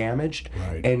be damaged.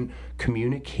 Right. And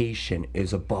communication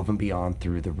is above and beyond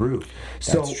through the roof.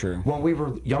 So That's true. when we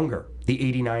were younger, the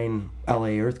 89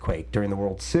 LA earthquake during the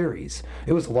World Series,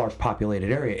 it was a large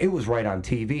populated area. It was right on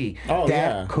TV. Oh,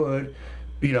 that yeah. could,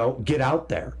 get out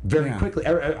there very Yeah. quickly.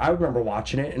 I remember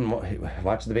watching it and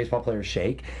watching the baseball players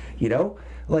shake,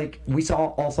 like we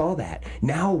all saw that.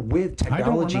 Now with I don't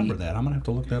technology, remember that. I'm gonna have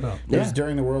to look that up. It was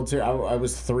during the World Series. I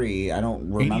was 3. I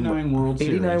don't remember. 89 World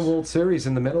Series. 89 World Series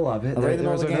in the middle of it. Right in the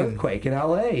There was an middle of the game. earthquake in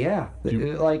LA. Yeah,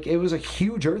 it was a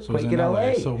huge So it was earthquake in in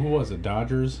LA. So who was it?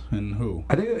 Dodgers and who?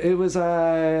 I think it was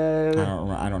I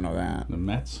don't know that. The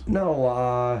Mets.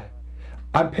 no.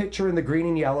 I'm picturing the green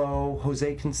and yellow,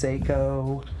 Jose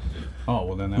Canseco, Oh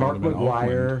well, then that Mark would have been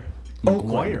McGuire.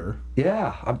 McGuire.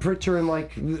 Yeah, I'm picturing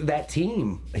like that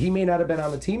team. He may not have been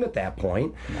on the team at that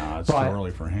point. Nah, it's too but,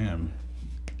 early for him.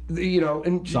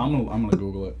 And So I'm gonna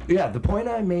Google it. yeah, the point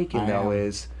I'm making though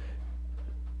is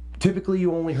typically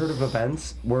you only heard of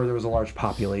events where there was a large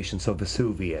population. So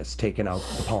Vesuvius taking out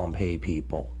the Pompeii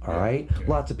people. All right,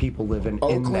 lots of people living in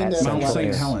Oakland that Athletics. Mount central St.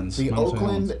 area. Helens. The Mount St.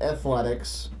 Oakland Helens.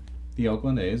 Athletics. The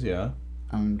Oakland A's, yeah.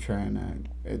 I'm trying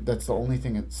to. That's the only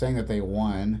thing it's saying that they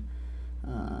won.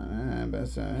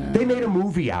 They made a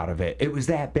movie out of it. It was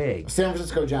that big. San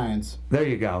Francisco Giants. There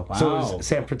you go. So it Wow. was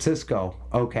San Francisco.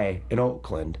 Okay, in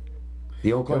Oakland. The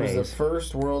It Oakland was the A's.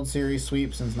 first World Series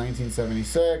sweep since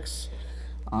 1976.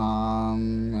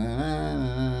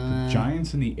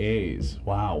 Giants and the A's.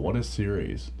 Wow, what a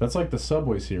series. That's like the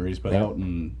Subway Series, but out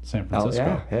in San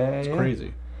Francisco. yeah, It's yeah.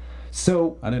 crazy.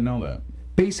 So I didn't know that.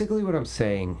 basically what I'm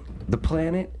saying, the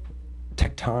planet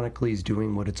tectonically is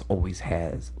doing what it's always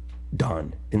has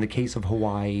done. In the case of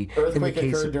Hawaii, in the Earthquake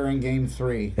case occurred of, during Game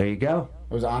 3. there you go.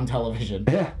 It was on television.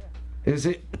 Yeah. Is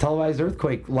it a televised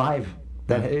earthquake live?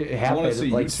 That it happened see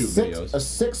like YouTube. A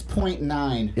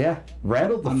 6.9. yeah,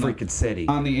 rattled the freaking city.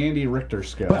 On the Andy Richter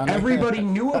scale. But everybody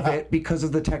knew of it because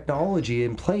of the technology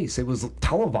in place. It was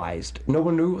televised. No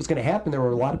one knew it was going to happen. There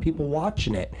were a lot of people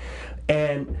watching it.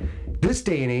 And this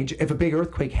day and age, if a big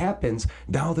earthquake happens,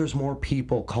 now there's more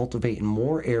people cultivating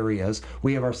more areas.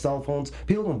 We have our cell phones.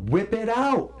 People can whip it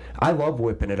out. I love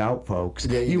whipping it out, folks.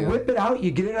 Yeah, you do. whip it out,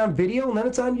 you get it on video, and then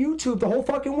it's on YouTube. The whole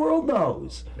fucking world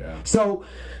knows. Yeah. So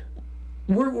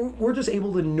we're just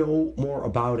able to know more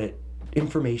about it.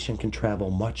 Information can travel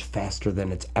much faster than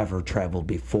it's ever traveled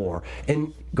before.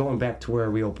 And going back to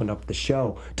where we opened up the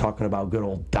show, talking about good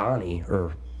old Donnie,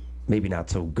 or maybe not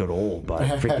so good old, but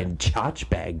freaking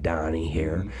tchotchbag Donnie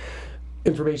here.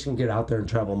 Information can get out there and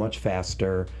travel much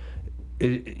faster.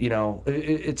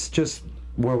 It's just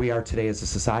where we are today as a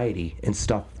society, and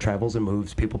stuff travels and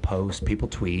moves. People post, people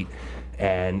tweet,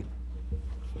 and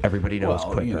everybody knows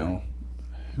well, quicker.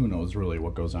 Who knows really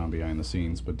what goes on behind the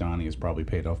scenes, but Donnie is probably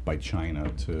paid off by China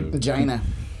China.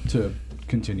 to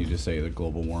continue to say that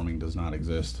global warming does not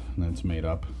exist and that's made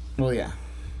up. Well, yeah.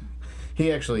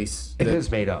 He actually. It is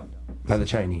made up by the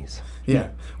Chinese. Yeah.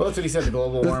 Well, that's what he said. The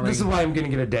global warming. This is why I'm going to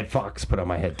get a dead fox put on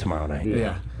my head tomorrow night.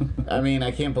 Yeah. I mean,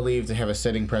 I can't believe to have a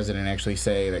sitting president actually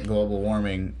say that global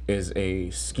warming is a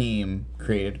scheme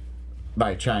created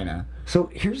by China. So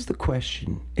here's the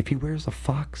question. If he wears a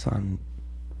fox on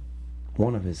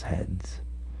one of his heads,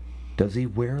 does he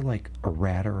wear like a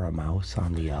rat or a mouse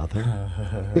on the other?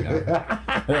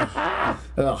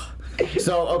 Ugh.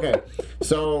 So, okay.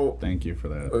 So, Thank you for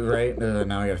that. right?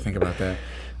 Now I got to think about that.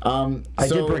 I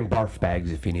did bring barf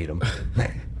bags if you need them.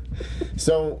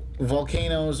 So,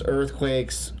 volcanoes,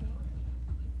 earthquakes,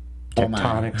 oh my.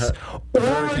 Tectonics.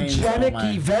 Hurricanes, oh Orogenic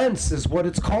my. events is what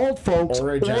it's called, folks.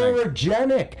 Orogenic.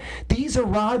 Orogenic. These are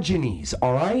orogenies,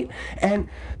 all right? And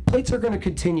plates are going to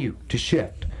continue to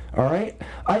shift. All right,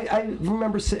 I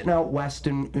remember sitting out west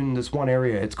in this one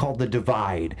area. It's called the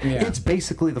Divide. Yeah. It's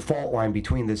basically the fault line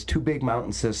between these two big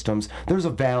mountain systems. There's a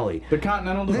valley. The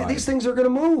Continental Divide. These things are going to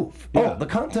move. Yeah. Oh, the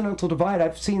Continental Divide,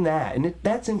 I've seen that. And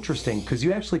that's interesting because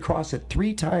you actually cross it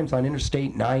 3 times on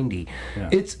Interstate 90. Yeah.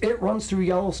 It runs through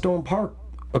Yellowstone Park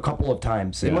a couple of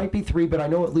times. It Yeah. might be 3, but I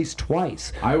know at least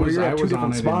twice. I was- where you're I at 2 was different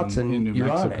on it spots in and New you're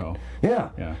Mexico. on it. Yeah.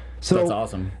 Yeah. So That's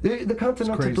awesome. The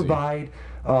Continental crazy. Divide,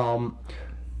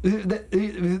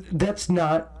 that's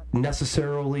not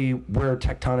necessarily where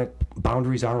tectonic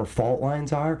boundaries are or fault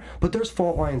lines are, but there's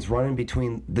fault lines running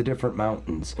between the different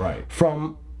mountains. Right.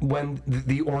 From when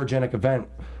the orogenic event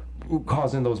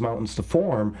causing those mountains to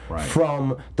form, Right.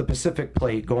 from the Pacific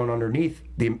plate going underneath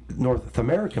the North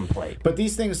American plate. But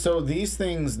these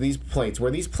plates,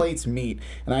 where these plates meet,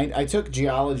 and I took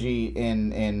geology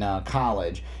in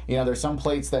college. You know, there's some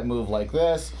plates that move like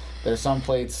this. There's some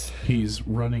plates, He's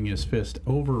running his fist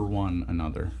over one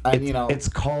another. and you know, It's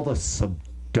called a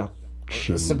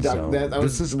subduction zone. I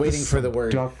was waiting for the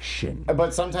word. Subduction.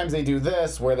 But sometimes they do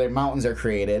this where the mountains are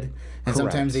created, and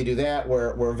sometimes they do that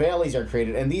where valleys are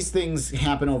created, and these things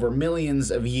happen over millions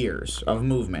of years of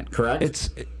movement. Correct?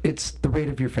 It's the rate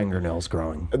of your fingernails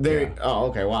growing. Oh,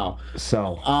 okay, wow.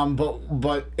 So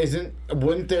But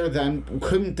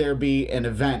couldn't there be an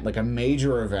event, like a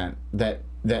major event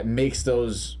that makes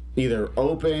those either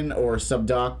open or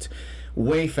subduct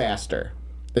way faster?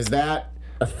 Is that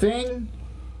a thing?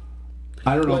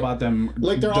 I don't know Like- about them.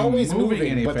 Like they're them always moving,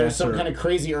 any but there's some faster. kind of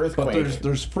crazy earthquake. But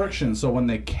there's friction, so when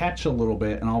they catch a little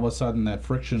bit, and all of a sudden that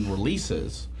friction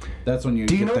releases, that's when you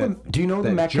do you get know that,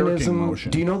 the that jerking mechanism?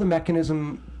 motion. Do you know the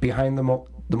mechanism behind the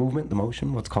movement, the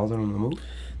motion? What's causing them to move?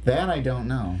 That I don't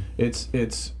know. It's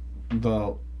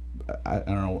the I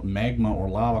don't know, magma or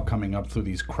lava coming up through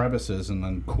these crevices and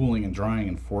then cooling and drying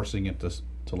and forcing it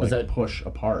to like that- push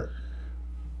apart.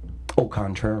 Au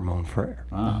contraire, mon frère.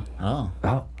 Ah. Oh,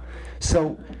 Oh,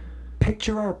 so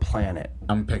picture our planet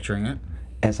I'm picturing it.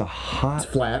 as a hot,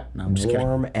 Flat. No, I'm just kidding.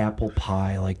 warm apple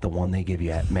pie like the one they give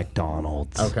you at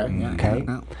McDonald's. Okay, yeah, Okay.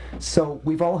 yeah, So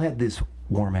we've all had this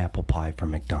warm apple pie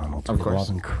from McDonald's. Of We've course.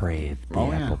 all craved the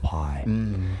Oh, yeah. apple pie.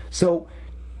 So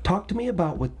talk to me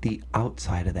about what the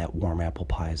outside of that warm apple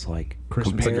pie is like.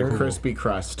 Crispy. It's like a compared- crispy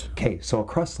crust. Okay, so a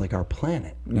crust like our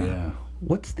planet. Yeah.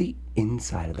 What's the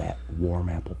inside of that warm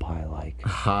apple pie like?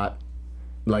 Hot.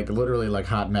 Like literally like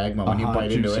hot magma when you Hot,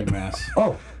 bite into juicy it. mess.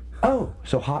 Oh,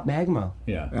 so hot magma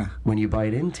Yeah. when you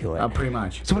bite into it. Pretty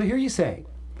much. So what I hear you say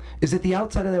is that the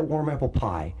outside of that warm apple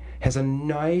pie has a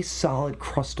nice solid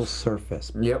crustal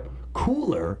surface, Yep.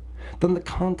 cooler than the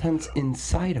contents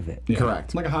inside of it. Yeah.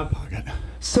 Correct. Like a hot pocket.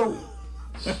 So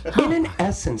in an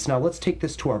essence, now let's take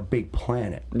this to our big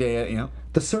planet. Yeah.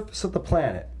 The surface of the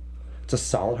planet, it's a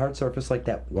solid hard surface like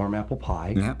that warm apple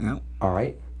pie. Yeah. All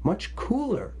right, much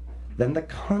cooler than the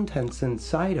contents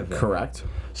inside of it. Correct.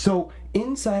 So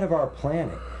inside of our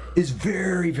planet is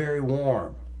very, very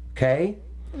warm. Okay?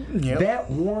 Yep.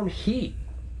 That warm heat.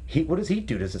 What does heat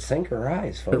do? Does it sink or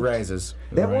rise, folks? It rises.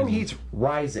 That warm heat's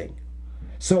rising.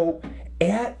 So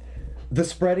at the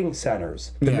spreading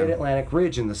centers, the Yeah. mid-Atlantic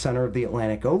ridge in the center of the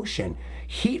Atlantic Ocean,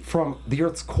 heat from the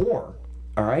Earth's core,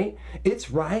 all right, it's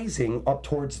rising up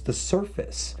towards the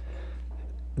surface.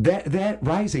 That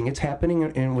rising, it's happening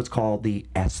in what's called the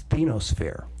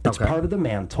asthenosphere. It's Okay. part of the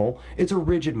mantle. It's a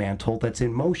rigid mantle that's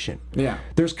in motion. Yeah.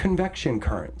 There's convection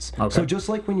currents. Okay. So just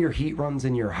like when your heat runs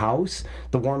in your house,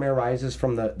 the warm air rises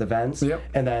from the vents, Yep.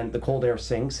 and then the cold air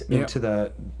sinks into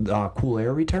the cool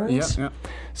air returns. Yep.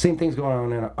 Same thing's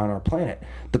going on our planet.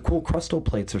 The cool crustal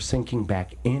plates are sinking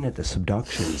back in at the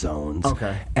subduction zones.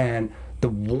 Okay. And the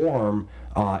warm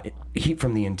heat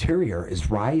from the interior is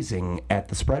rising at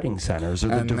the spreading centers or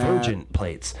the And that- divergent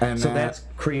plates. and So that- that's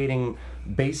creating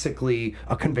basically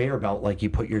a conveyor belt like you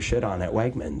put your shit on at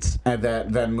Wegmans. And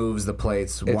that then moves the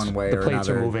plates one way the or plates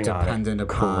are another, moving on it. dependent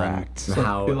upon Correct.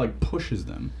 how. It like pushes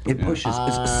them. It pushes.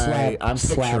 It's slab, I'm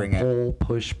picturing it. pull,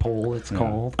 push, pull, it's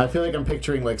called. I feel like I'm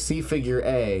picturing like C figure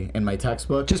A in my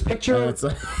textbook. Just picture And it's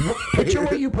like- picture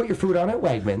where you put your food on at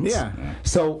Wegmans. Yeah.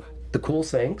 So the cool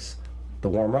sinks, the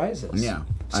warm rises. Yeah.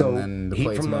 So And then the heat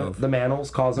plates from move. the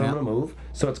mantles causing them Yeah. to move.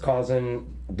 So it's causing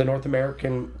the North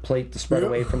American plate to spread Yep.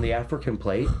 away from the African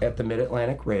plate at the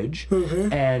Mid-Atlantic ridge,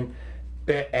 and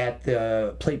at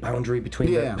the plate boundary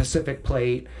between Yeah. the Pacific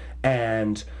plate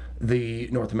and the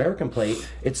North American plate,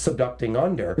 it's subducting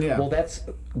under. Yeah. Well, that's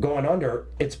going under.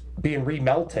 It's being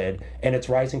remelted, and it's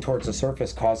rising towards the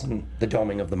surface, causing the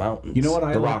doming of the mountains. You know what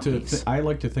I the like to Rockies. I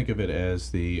like to think of it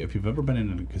as if you've ever been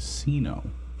in a casino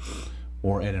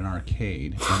or at an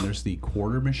arcade and there's the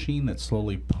quarter machine that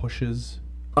slowly pushes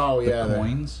Oh yeah. the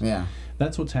coins. Yeah.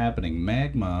 That's what's happening.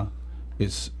 Magma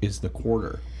is the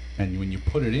quarter, and when you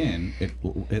put it in,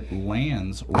 it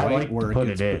lands I right like to where put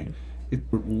it gets it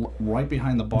in. right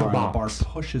behind the bar, and the bar box.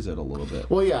 pushes it a little bit.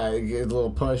 Well, yeah, a little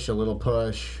push, a little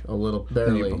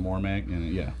Then you barely. put more mag,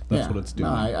 and yeah, that's what it's doing.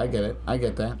 No, I get it. I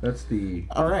get that. That's the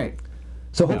All right.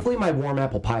 So hopefully my warm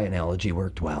apple pie analogy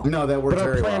worked well. No, that worked But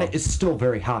our very planet well. is still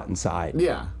very hot inside.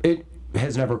 Yeah. It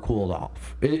has never cooled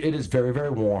off. It is very, very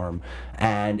warm,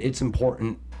 and it's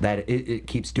important that it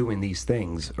keeps doing these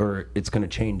things, or it's going to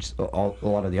change a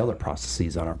lot of the other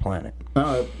processes on our planet.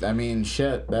 No, I mean,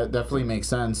 shit, that definitely makes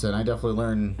sense, and I definitely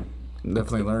learned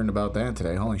about that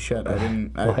today. Holy shit, I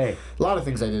didn't. Well, hey. A lot of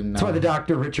things I didn't know. That's why the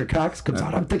Dr. Richard Cox comes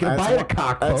out. I'm thinking of That's buying a why-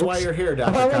 cock, that's folks. why you're here,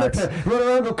 Dr. I wanted Cox. to run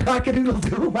around and go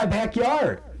cock-a-doodle-doo in my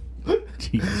backyard.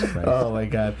 Jesus Christ. Oh my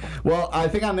god. Well, I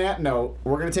think on that note,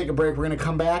 we're gonna take a break. We're gonna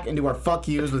come back and do our fuck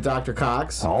yous with Dr.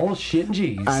 Cox, Oh, shit and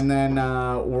G's. and then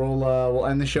we'll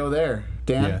end the show there.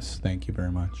 Dan. Yes, thank you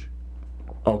very much.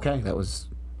 Okay, that was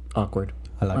awkward.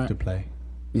 I like All right. to play.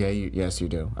 Yeah, yes, you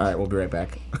do. All right, we'll be right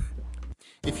back.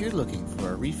 If you're looking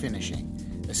for a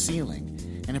refinishing, a sealing,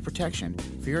 and a protection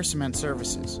for your cement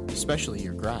services, especially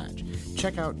your garage,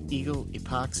 check out Eagle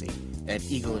Epoxy at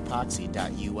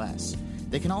eagleepoxy.us.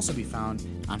 They can also be found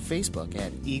on Facebook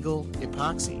at Eagle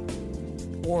Epoxy,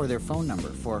 or their phone number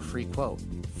for a free quote,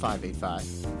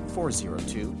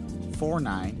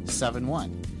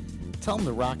 585-402-4971. Tell them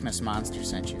the Rockness Monster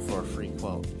sent you for a free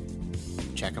quote.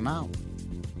 Check them out.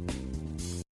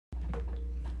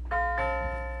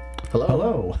 Hello.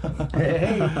 Hello.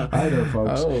 Hey. Hi there,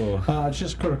 folks. Oh. It's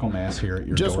just Critical Mass here at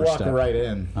your Just doorstep. walk right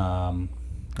in. The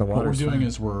What we're water's doing fine.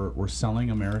 is we're selling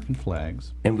American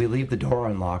flags. And we leave the door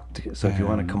unlocked, so if you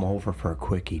want to come over for a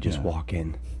quickie, just walk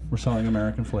in. We're selling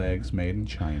American flags made in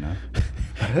China.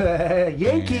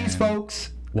 Yankees, And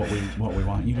folks! What we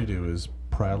want you to do is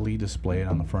proudly display it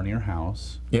on the front of your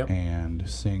house. Yep. And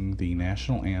sing the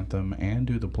national anthem and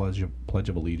do the Pledge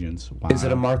of Allegiance. Is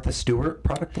it a Martha Stewart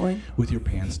product line? with your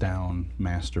pants down,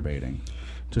 masturbating,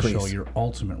 to Please. show your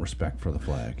ultimate respect for the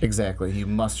flag. Exactly. You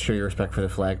must show your respect for the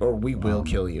flag, or we will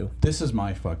kill you. This is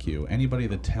my fuck you. Anybody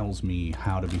that tells me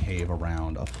how to behave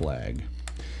around a flag,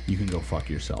 you can go fuck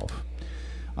yourself.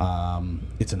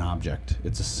 It's an object.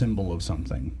 It's a symbol of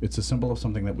something. It's a symbol of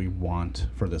something that we want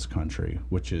for this country,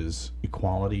 which is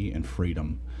equality and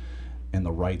freedom and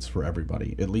the rights for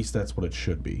everybody. At least that's what it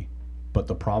should be. But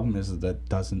the problem is that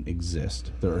doesn't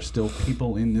exist. There are still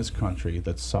people in this country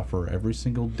that suffer every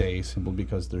single day simply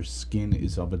because their skin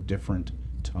is of a different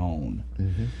tone.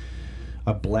 Mm-hmm.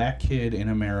 A black kid in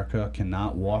America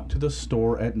cannot walk to the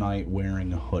store at night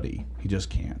wearing a hoodie. He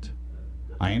just can't.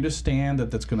 I understand that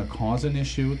that's going to cause an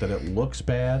issue, that it looks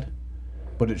bad,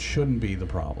 but it shouldn't be the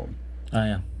problem. Oh,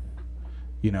 yeah.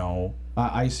 You know,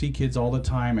 I see kids all the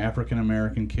time, African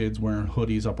American kids wearing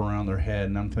hoodies up around their head,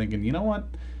 and I'm thinking, you know what?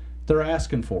 They're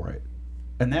asking for it.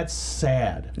 And that's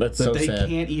sad. That's that so they sad.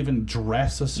 can't even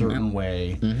dress a certain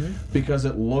way because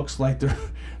it looks like they're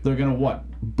going to what?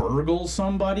 Burgle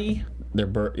somebody? They're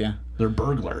They're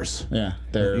burglars. yeah.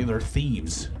 They're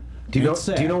thieves. Do you It's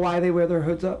know? sad. Do you know why they wear their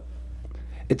hoods up?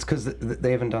 It's because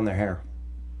they haven't done their hair,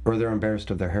 or they're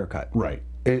embarrassed of their haircut. Right.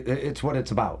 It's what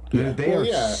it's about. Yeah. They Well, are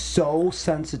yeah. so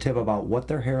sensitive about what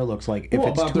their hair looks like. If Well,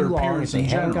 it's about too their long, if appearance they in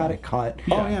haven't general. got it cut.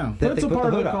 Oh, yeah. that But it's they a put part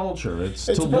of hood the up. culture. It's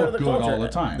It's to a part look of the good culture. all the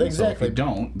time. Exactly. So if you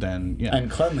don't, then yeah. And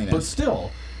cleanliness. But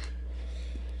still,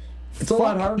 It's a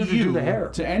lot fuck harder to you do the hair.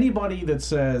 To anybody that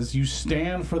says you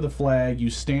stand for the flag, you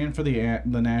stand for the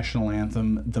national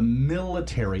anthem, the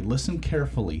military, listen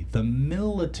carefully, the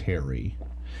military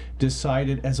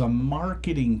decided as a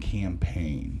marketing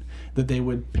campaign that they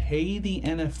would pay the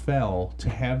NFL to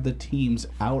have the teams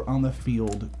out on the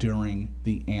field during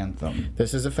the anthem.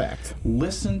 This is a fact.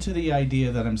 Listen to the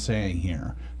idea that I'm saying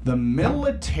here. The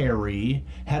military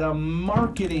had a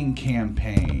marketing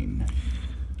campaign.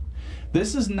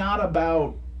 This is not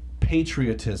about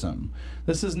patriotism.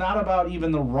 This is not about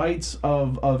even the rights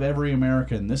of every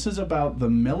American. This is about the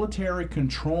military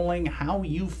controlling how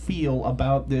you feel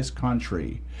about this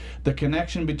country. The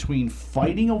connection between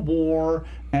fighting a war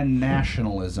and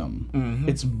nationalism.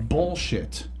 It's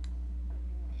bullshit.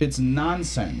 It's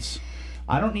nonsense.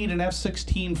 I don't need an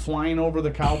F-16 flying over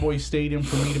the Cowboy Stadium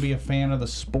for me to be a fan of the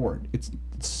sport. It's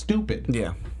stupid.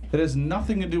 Yeah. It has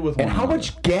nothing to do with And one how another.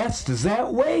 much gas does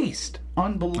that waste?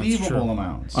 Unbelievable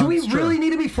amounts. Do we It's true. really need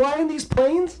to be flying these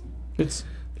planes? It's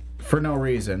For no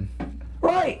reason.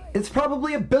 Right. It's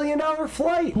probably $1 billion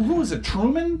flight. who is it?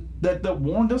 Truman that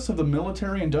warned us of the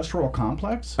military-industrial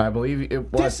complex. I believe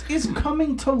it was. This is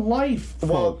coming to life, Well,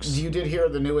 folks. you did hear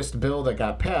the newest bill that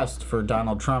got passed for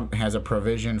Donald Trump has a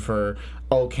provision for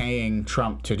okaying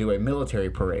Trump to do a military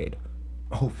parade.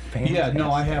 Oh, fantastic. Yeah,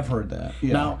 no, I have heard that.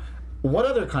 Yeah. Now, what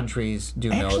other countries do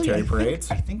military parades?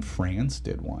 I think France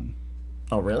did one.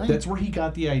 Oh, really? That's where he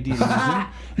got the idea.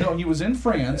 He was in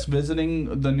France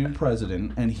visiting the new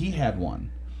president, and he had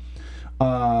one.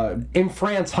 In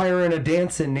France, hiring a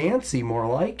dancing Nancy, more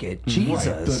like it. Jesus.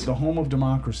 Right, the home of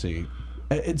democracy.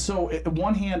 And so, on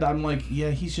one hand, I'm like, yeah,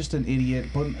 he's just an idiot.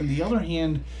 But on the other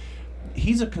hand,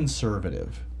 he's a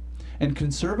conservative. And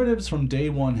conservatives from day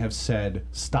one have said,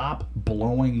 stop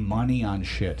blowing money on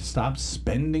shit. Stop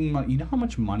spending money. You know how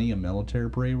much money a military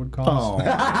parade would cost? Oh, my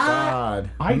God.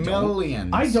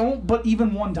 Millions. I don't, but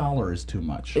even $1 is too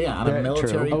much. Yeah, on a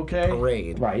military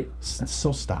parade. Right.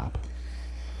 So stop.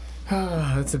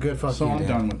 That's a good fuck So you, I'm Dan.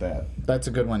 done with that. That's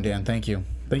a good one, Dan. Thank you.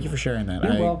 Thank you for sharing that.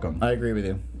 You're welcome. I agree with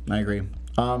you. I agree.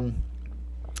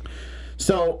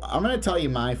 So I'm gonna tell you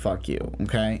my fuck you,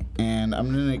 okay? And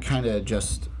I'm gonna kind of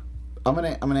just, I'm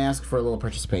gonna ask for a little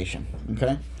participation,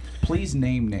 okay? Please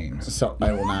name names. So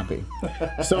I will not be.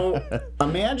 So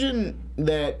imagine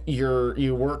that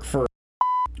you work for,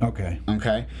 Okay.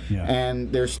 okay? Yeah.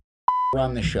 And there's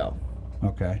run the show.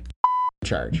 Okay. In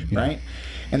charge, right?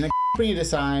 And the company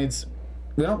decides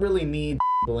we don't really need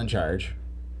people in charge,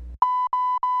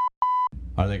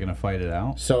 Are they going to fight it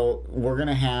out? so we're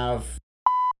gonna have,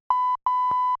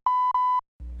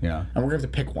 Yeah. and we're gonna have to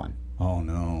pick one, Oh,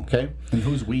 no. okay? And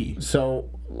who's we? So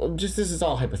just this is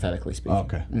all hypothetically speaking.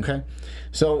 Okay. Okay.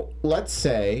 So let's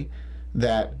say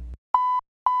that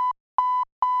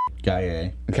Guy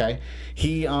A. okay,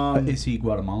 he Is he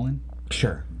Guatemalan?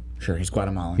 sure he's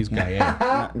Guatemalan. He's Guy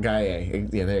A. Guy A.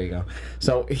 Yeah, there you go.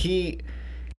 So he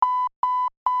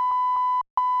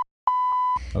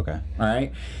Okay. all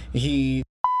right, he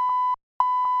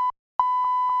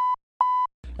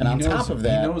and He on knows- top of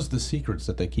that, he knows the secrets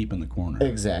that they keep in the corner.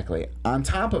 exactly. On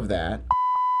top of that,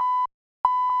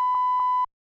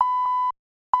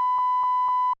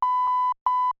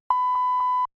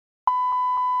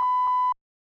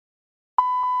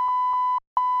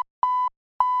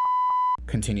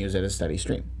 continues at a steady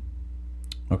stream.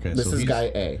 Okay. This so is he's,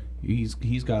 Guy A.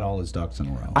 He's got all his ducks in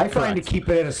a row. I find to Correct. keep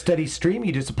it at a steady stream,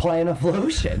 you just apply enough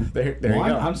lotion. There Well,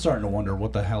 you go. I'm starting to wonder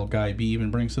what the hell Guy B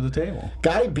even brings to the table.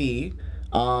 Guy B,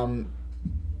 Oh.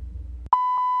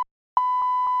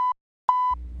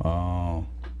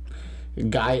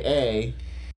 Guy A,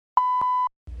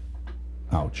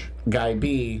 Ouch. Guy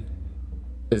B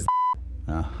is.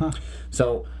 Uh-huh.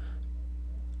 So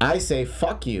I say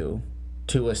fuck you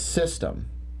to a system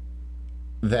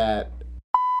that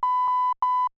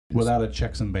Without a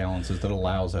checks and balances that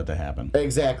allows that to happen.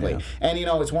 exactly, Yeah. and you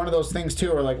know it's one of those things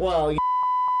too. Where like, well,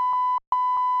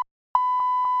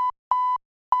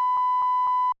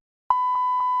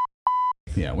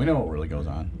 Yeah, we know what really goes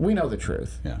on. we know the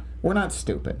truth. Yeah. We're not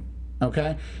stupid.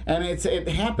 Okay, and it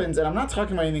happens, and I'm not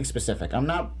talking about anything specific. I'm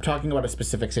not talking about a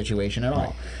specific situation at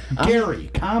all.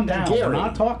 Gary, calm down. Gary. We're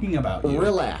not talking about you.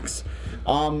 Relax.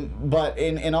 But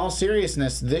in all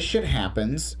seriousness, this shit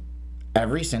happens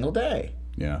every single day.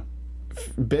 Yeah.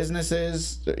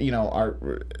 Businesses, you know,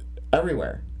 are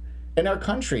everywhere. In our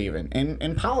country, even.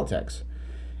 In politics.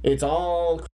 It's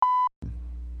all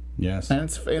Yes.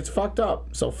 and it's fucked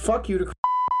up. So fuck you to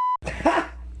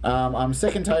I'm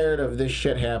sick and tired of this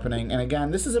shit happening. And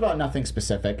again, this is about nothing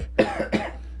specific.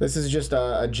 This is just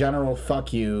a general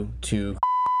fuck you to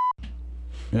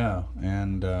Yeah,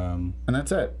 and and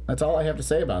that's it. That's all I have to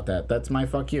say about that. That's my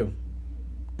fuck you.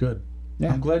 good.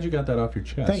 Yeah. I'm glad you got that off your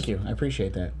chest. Thank you. I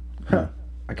appreciate that.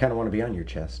 I kind of want to be on your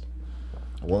chest.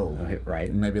 Whoa.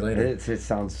 Right? Maybe later. It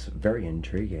sounds very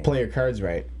intriguing. Play your cards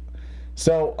right.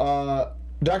 So,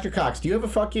 Dr. Cox, do you have a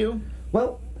fuck you?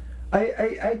 Well,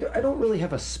 I don't really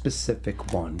have a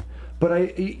specific one, but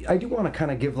I do want to kind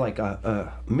of give like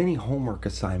a mini homework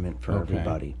assignment for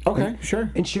everybody. Okay,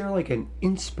 sure. And share like an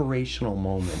inspirational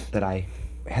moment that I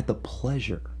had the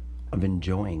pleasure of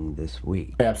enjoying this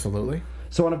week. Absolutely.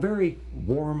 So on a very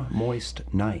warm, moist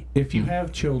night. If you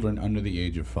have children under the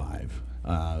age of 5,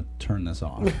 turn this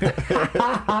off.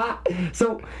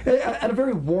 So at a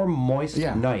very warm, moist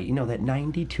Yeah. night, you know, that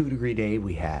 92-degree day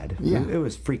we had, Yeah. it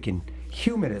was freaking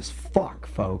humid as fuck,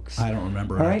 folks. I don't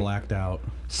remember. All I right. blacked out.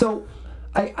 So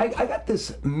I got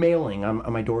this mailing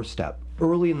on my doorstep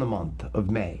early in the month of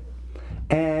May.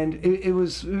 And it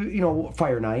was, you know,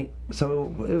 fire night.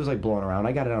 So it was like blowing around.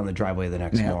 I got it on the driveway the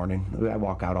next morning. I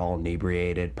walk out all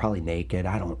inebriated, probably naked.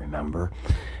 I don't remember.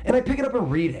 And I pick it up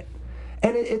and read it.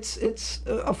 And it's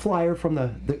a flyer from the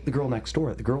girl next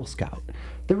door, the Girl Scout.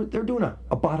 They're doing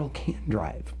a bottle can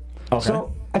drive. Okay.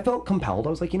 So I felt compelled. I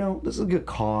was like, you know, this is a good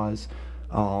cause.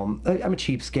 I'm a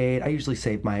cheapskate. I usually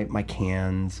save my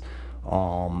cans.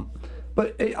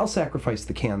 But I'll sacrifice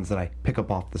the cans that I pick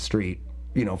up off the street,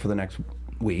 you know, for the next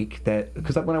week that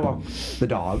because when I walk the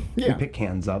dog, Yeah. we pick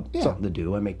cans up, Yeah. something to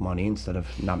do. I make money instead of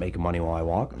not making money while I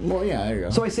walk. Well, yeah, there you go.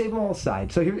 So I save them all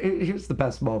aside. So here's the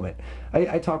best moment.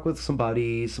 I talk with some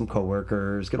buddies, some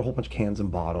coworkers, get a whole bunch of cans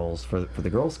and bottles for the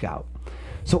Girl Scout.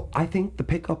 So I think the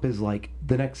pickup is like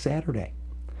the next Saturday.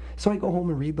 So I go home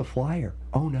and read the flyer.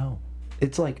 Oh no,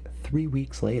 it's like 3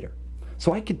 weeks later.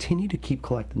 So I continue to keep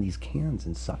collecting these cans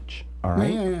and such. All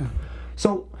right. Yeah.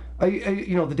 So I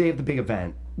the day of the big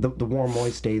event, the warm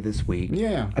moist day this week.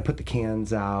 Yeah. I put the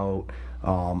cans out.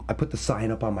 I put the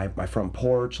sign up on my front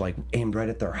porch, like aimed right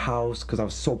at their house, because I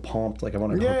was so pumped. Like I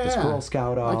wanted to hook this Yeah. Girl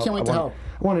Scout up. I can't wait to help.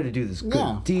 I wanted to do this good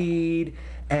Yeah. deed,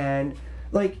 and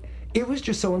like it was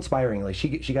just so inspiring. Like she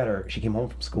came home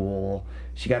from school.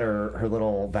 She got her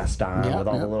little vest on Yeah, with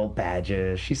all yeah. the little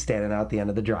badges. She's standing out at the end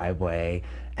of the driveway,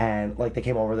 and like they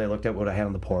came over, they looked at what I had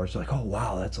on the porch. They're like, oh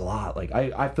wow, that's a lot. Like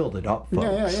I filled it up,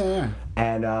 folks. Yeah.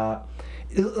 And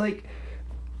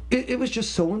it was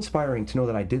just so inspiring to know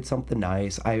that I did something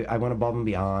nice. I went above and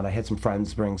beyond. I had some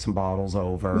friends bring some bottles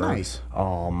over. Nice.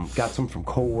 Got some from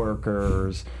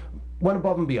coworkers. Went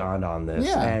above and beyond on this.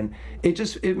 Yeah. And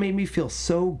it made me feel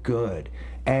so good.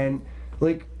 And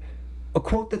like a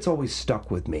quote that's always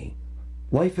stuck with me.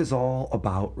 Life is all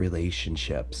about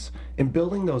relationships and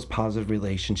building those positive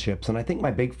relationships. And I think my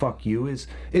big fuck you is,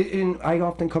 and I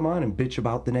often come on and bitch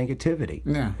about the negativity.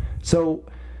 Yeah. So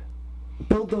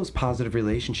build those positive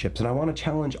relationships, and I want to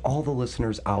challenge all the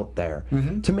listeners out there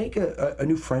to make a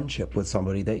new friendship with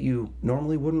somebody that you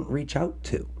normally wouldn't reach out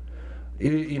to.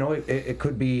 It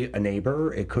could be a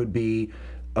neighbor, it could be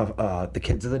the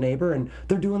kids of the neighbor, and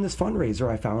they're doing this fundraiser.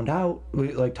 I found out,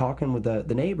 like talking with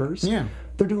the neighbors. Yeah.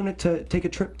 They're doing it to take a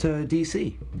trip to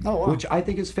DC. Oh, wow. Which I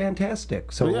think is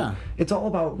fantastic. So Yeah. it's all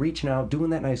about reaching out,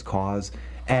 doing that nice cause.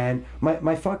 And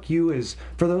my fuck you is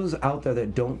for those out there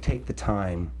that don't take the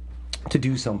time to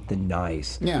do something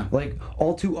nice. Yeah. Like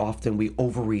all too often we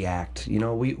overreact.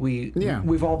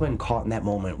 We've all been caught in that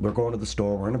moment. We're going to the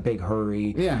store, we're in a big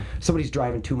hurry. Yeah. Somebody's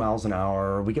driving 2 miles an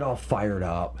hour, we get all fired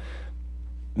up.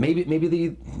 Maybe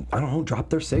they, I don't know, drop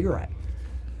their cigarette.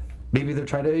 Maybe they're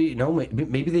trying to,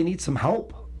 maybe they need some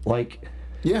help. Like,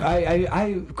 Yeah.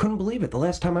 I couldn't believe it. The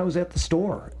last time I was at the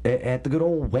store, at the good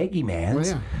old Waggy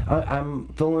Man's, I'm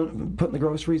putting the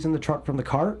groceries in the truck from the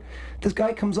cart. This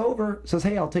guy comes over, says,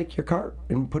 hey, I'll take your cart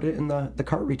and put it in the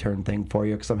cart return thing for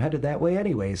you because I'm headed that way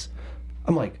anyways.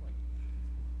 I'm like,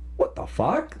 what the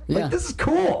fuck? Yeah. Like, this is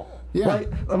cool. Yeah.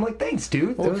 Like, I'm like, thanks,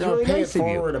 dude. Well, That was really pay nice it of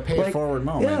you. forward, a pay it forward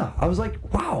moment. Yeah. I was like,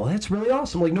 wow, that's really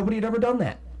awesome. Like, nobody had ever done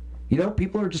that.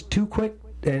 People are just too quick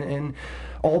and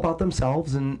all about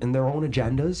themselves and their own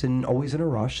agendas and always in a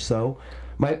rush. So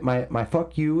my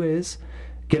fuck you is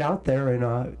get out there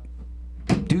and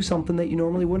do something that you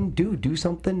normally wouldn't do. Do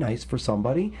something nice for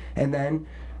somebody and then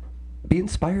be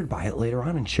inspired by it later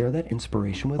on and share that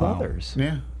inspiration with others.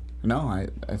 Yeah. No,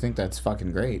 I think that's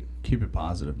fucking great. Keep it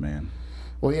positive, man.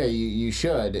 Well, yeah, you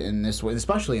should in this way,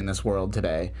 especially in this world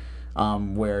today,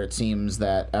 where it seems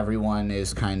that everyone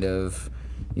is kind of,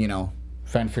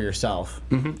 fend for yourself.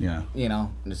 Yeah.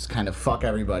 Just kind of fuck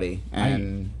everybody.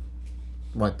 And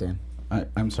what, Dan?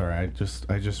 I'm sorry.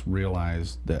 I just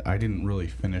realized that I didn't really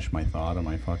finish my thought on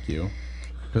my fuck you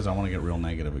because I want to get real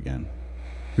negative again.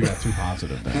 We got too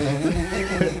positive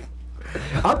then.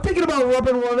 I'm thinking about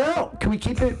rubbing one out. Can we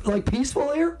keep it like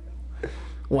peaceful here?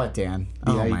 What, Dan?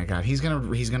 Oh my God, he's gonna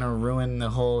ruin the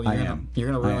whole. You're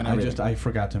gonna ruin everything. I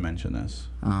forgot to mention this,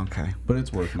 Okay. but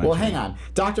it's worth mentioning. Well, hang on,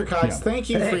 Dr. Cox. Yeah. Thank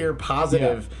you for your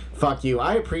positive fuck you.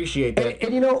 I appreciate that.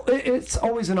 And it's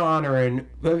always an honor. And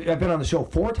I've been on the show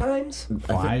 4 times. I think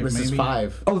Five, this is maybe?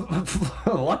 5. Oh,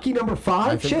 lucky number 5. I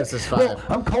think Shit. this is 5. Well,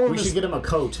 I'm calling we this. should get him a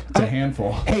coat. It's a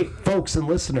handful. Hey, folks and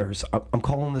listeners, I'm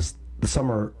calling this the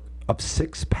summer of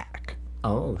 6-pack,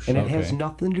 Oh, shit. and it has Okay.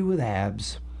 nothing to do with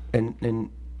abs, and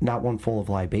not one full of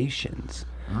libations,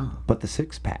 but the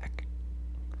 6-pack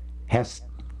has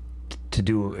to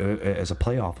do as a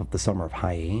playoff of the summer of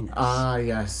hyenas. Ah,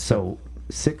 yes. So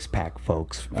 6-pack,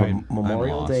 folks, from I'm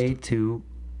Memorial lost. Day to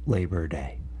Labor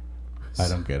Day. I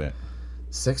don't get it.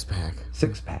 6-pack.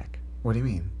 6-pack, What do you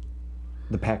mean?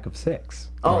 the pack of 6.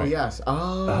 Oh, Right. yes.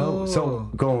 Oh. Oh, so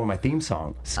going with my theme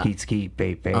song, skeet skeet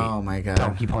bait bait. Oh, my God.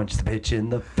 Donkey punch the bitch in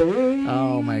the face.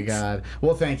 Oh my God.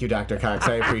 Well, thank you, Dr. Cox.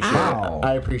 I appreciate Wow. it.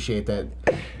 I appreciate that.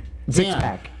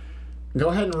 6-pack. Go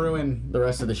ahead and ruin the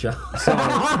rest of the show.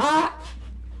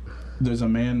 There's a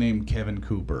man named Kevin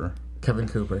Cooper Kevin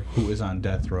Cooper. who is on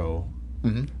death row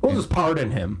We'll just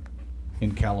pardon him.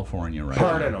 in California right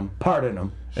Pardon now. him. Pardon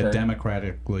him. A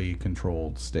democratically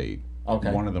controlled state.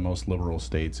 Okay. One of the most liberal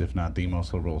states, if not the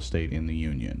most liberal state in the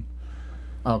Union.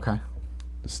 Okay.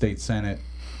 The state Senate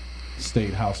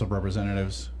state House of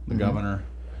Representatives, the governor.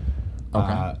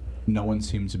 Okay. No one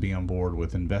seems to be on board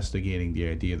with investigating the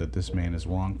idea that this man is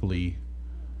wrongfully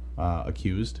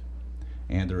accused,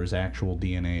 and there is actual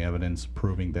DNA evidence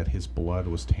proving that his blood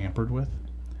was tampered with,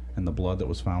 and the blood that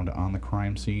was found on the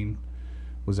crime scene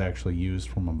was actually used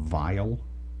from a vial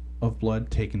of blood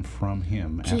taken from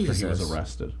him after he was Jesus.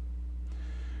 arrested.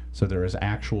 So there is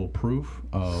actual proof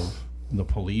of the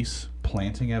police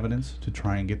planting evidence to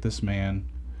try and get this man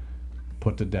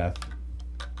put to death.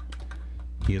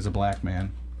 He is a black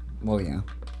man. Well, yeah.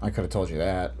 I could have told you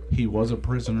that. He was a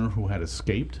prisoner who had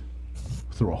escaped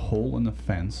through a hole in the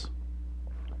fence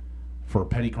for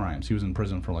petty crimes. He was in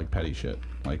prison for, like, petty shit,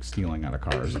 like stealing out of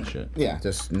cars and shit. Yeah,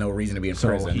 just no reason to be in So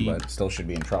prison, he- but still should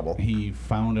be in trouble. He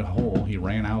found a hole. He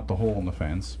ran out the hole in the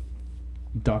fence,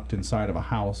 ducked inside of a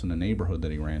house in the neighborhood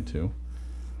that he ran to.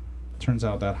 Turns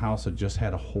out that house had just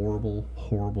had a horrible,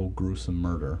 horrible, gruesome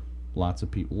murder. Lots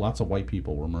of white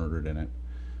people were murdered in it.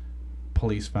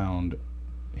 Police found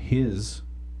his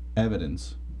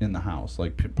evidence in the house,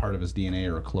 like part of his DNA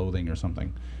or clothing or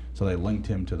something. So they linked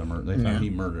him to the murder. They found he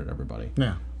murdered everybody.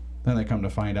 Yeah. Then they come to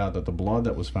find out that the blood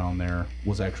that was found there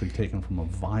was actually taken from a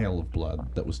vial of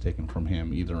blood that was taken from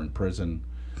him either in prison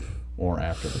or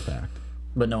after the fact.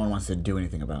 But no one wants to do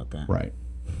anything about that. Right.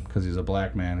 Because he's a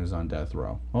black man who's on death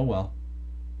row. Oh, well.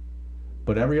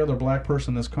 But every other black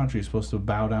person in this country is supposed to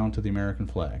bow down to the American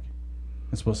flag.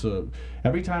 It's supposed to...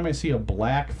 Every time I see a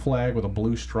black flag with a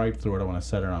blue stripe through it, I want to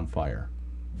set it on fire.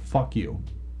 Fuck you.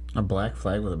 A black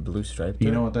flag with a blue stripe You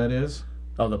through know it? what that is?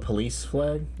 Oh, the police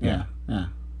flag? Yeah. Yeah.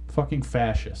 Fucking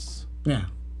fascists. Yeah.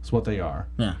 That's what they are.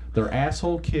 Yeah. They're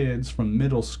asshole kids from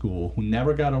middle school who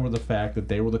never got over the fact that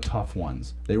they were the tough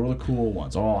ones. They were the cool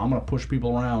ones. Oh, I'm going to push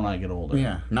people around when I get older.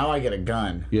 Yeah. Now I get a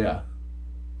gun. Yeah.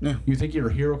 Yeah. You think you're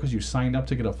a hero because you signed up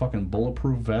to get a fucking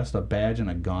bulletproof vest, a badge, and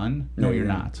a gun? No, you're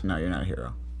not. No, you're not a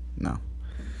hero. No.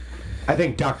 I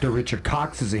think Dr. Richard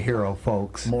Cox is a hero,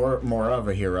 folks. More of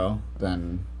a hero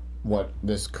than what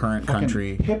this current Fucking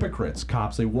country... hypocrites,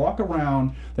 cops. They walk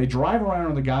around, they drive around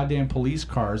in the goddamn police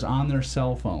cars on their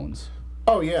cell phones.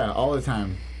 Oh, yeah, all the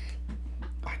time.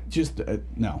 Just,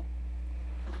 no.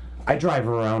 I drive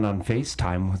around on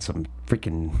FaceTime with some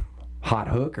freaking hot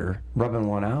hooker rubbing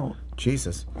one out.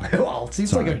 Jesus. Well, it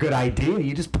seems like a good idea.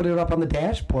 You just put it up on the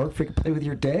dashboard, freaking play with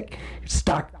your dick.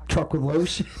 Stock truck with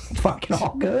lotion. Fucking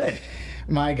all good.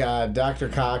 My God, Dr.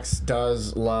 Cox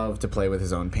does love to play with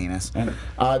his own penis. And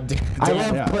I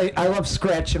love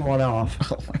scratching one off.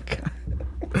 Oh my God.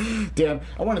 Dan,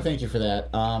 I want to thank you for that.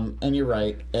 And you're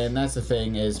right. And that's the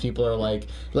thing is people are like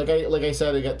I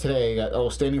said today,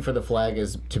 standing for the flag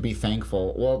is to be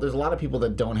thankful. Well, there's a lot of people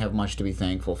that don't have much to be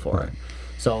thankful for. Right.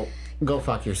 So go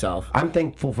fuck yourself. I'm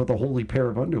thankful for the holy pair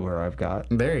of underwear I've got.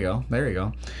 There you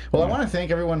go. Well, I want to thank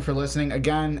everyone for listening.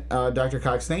 Again, Dr.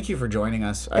 Cox, thank you for joining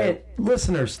us. And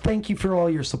listeners, thank you for all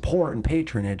your support and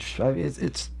patronage.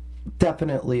 It's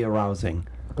definitely arousing.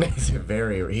 He's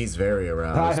very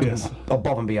aroused. I'm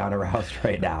above and beyond aroused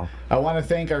right now. I want to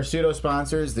thank our pseudo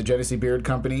sponsors, the Genesee Beard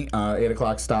Company,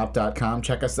 8o'clockstop.com.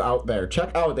 Check us out there.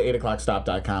 Check out the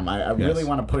 8o'clockstop.com. I really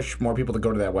want to push more people to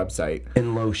go to that website.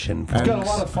 And lotion. It's got a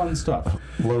lot of fun stuff.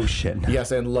 Lotion.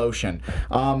 Yes, and lotion.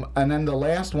 And then the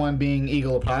last one being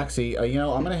Eagle Epoxy.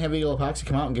 I'm going to have Eagle Epoxy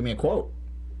come out and give me a quote.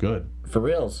 Good. For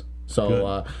reals.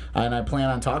 So, and I plan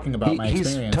on talking about my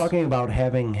experience. He's talking about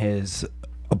having his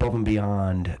above and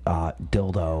beyond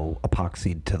dildo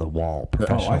epoxied to the wall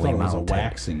professionally I thought it was mounted. a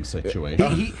waxing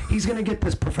situation. He's going to get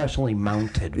this professionally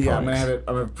mounted. Yeah, I'm folks. going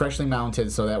to have it professionally mounted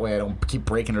so that way I don't keep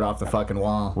breaking it off the fucking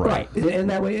wall. Right. And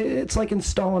that way it's like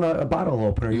installing a bottle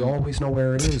opener. You always know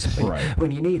where it is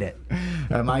when you need it.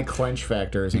 And my clench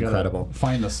factor is incredible.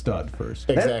 Find the stud first.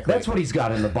 Exactly. That's what he's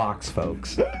got in the box,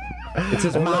 folks. It's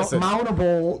his listen.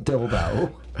 mountable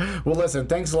dildo. Well, listen,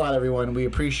 thanks a lot, everyone. We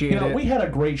appreciate it. We had a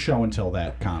great show until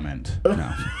that comment.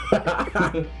 No.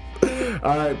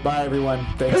 All right, bye, everyone.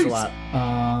 Thanks a lot.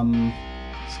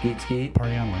 Skeet.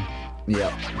 Party on, Lee.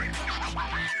 Yep.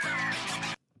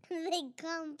 They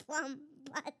come from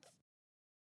butts.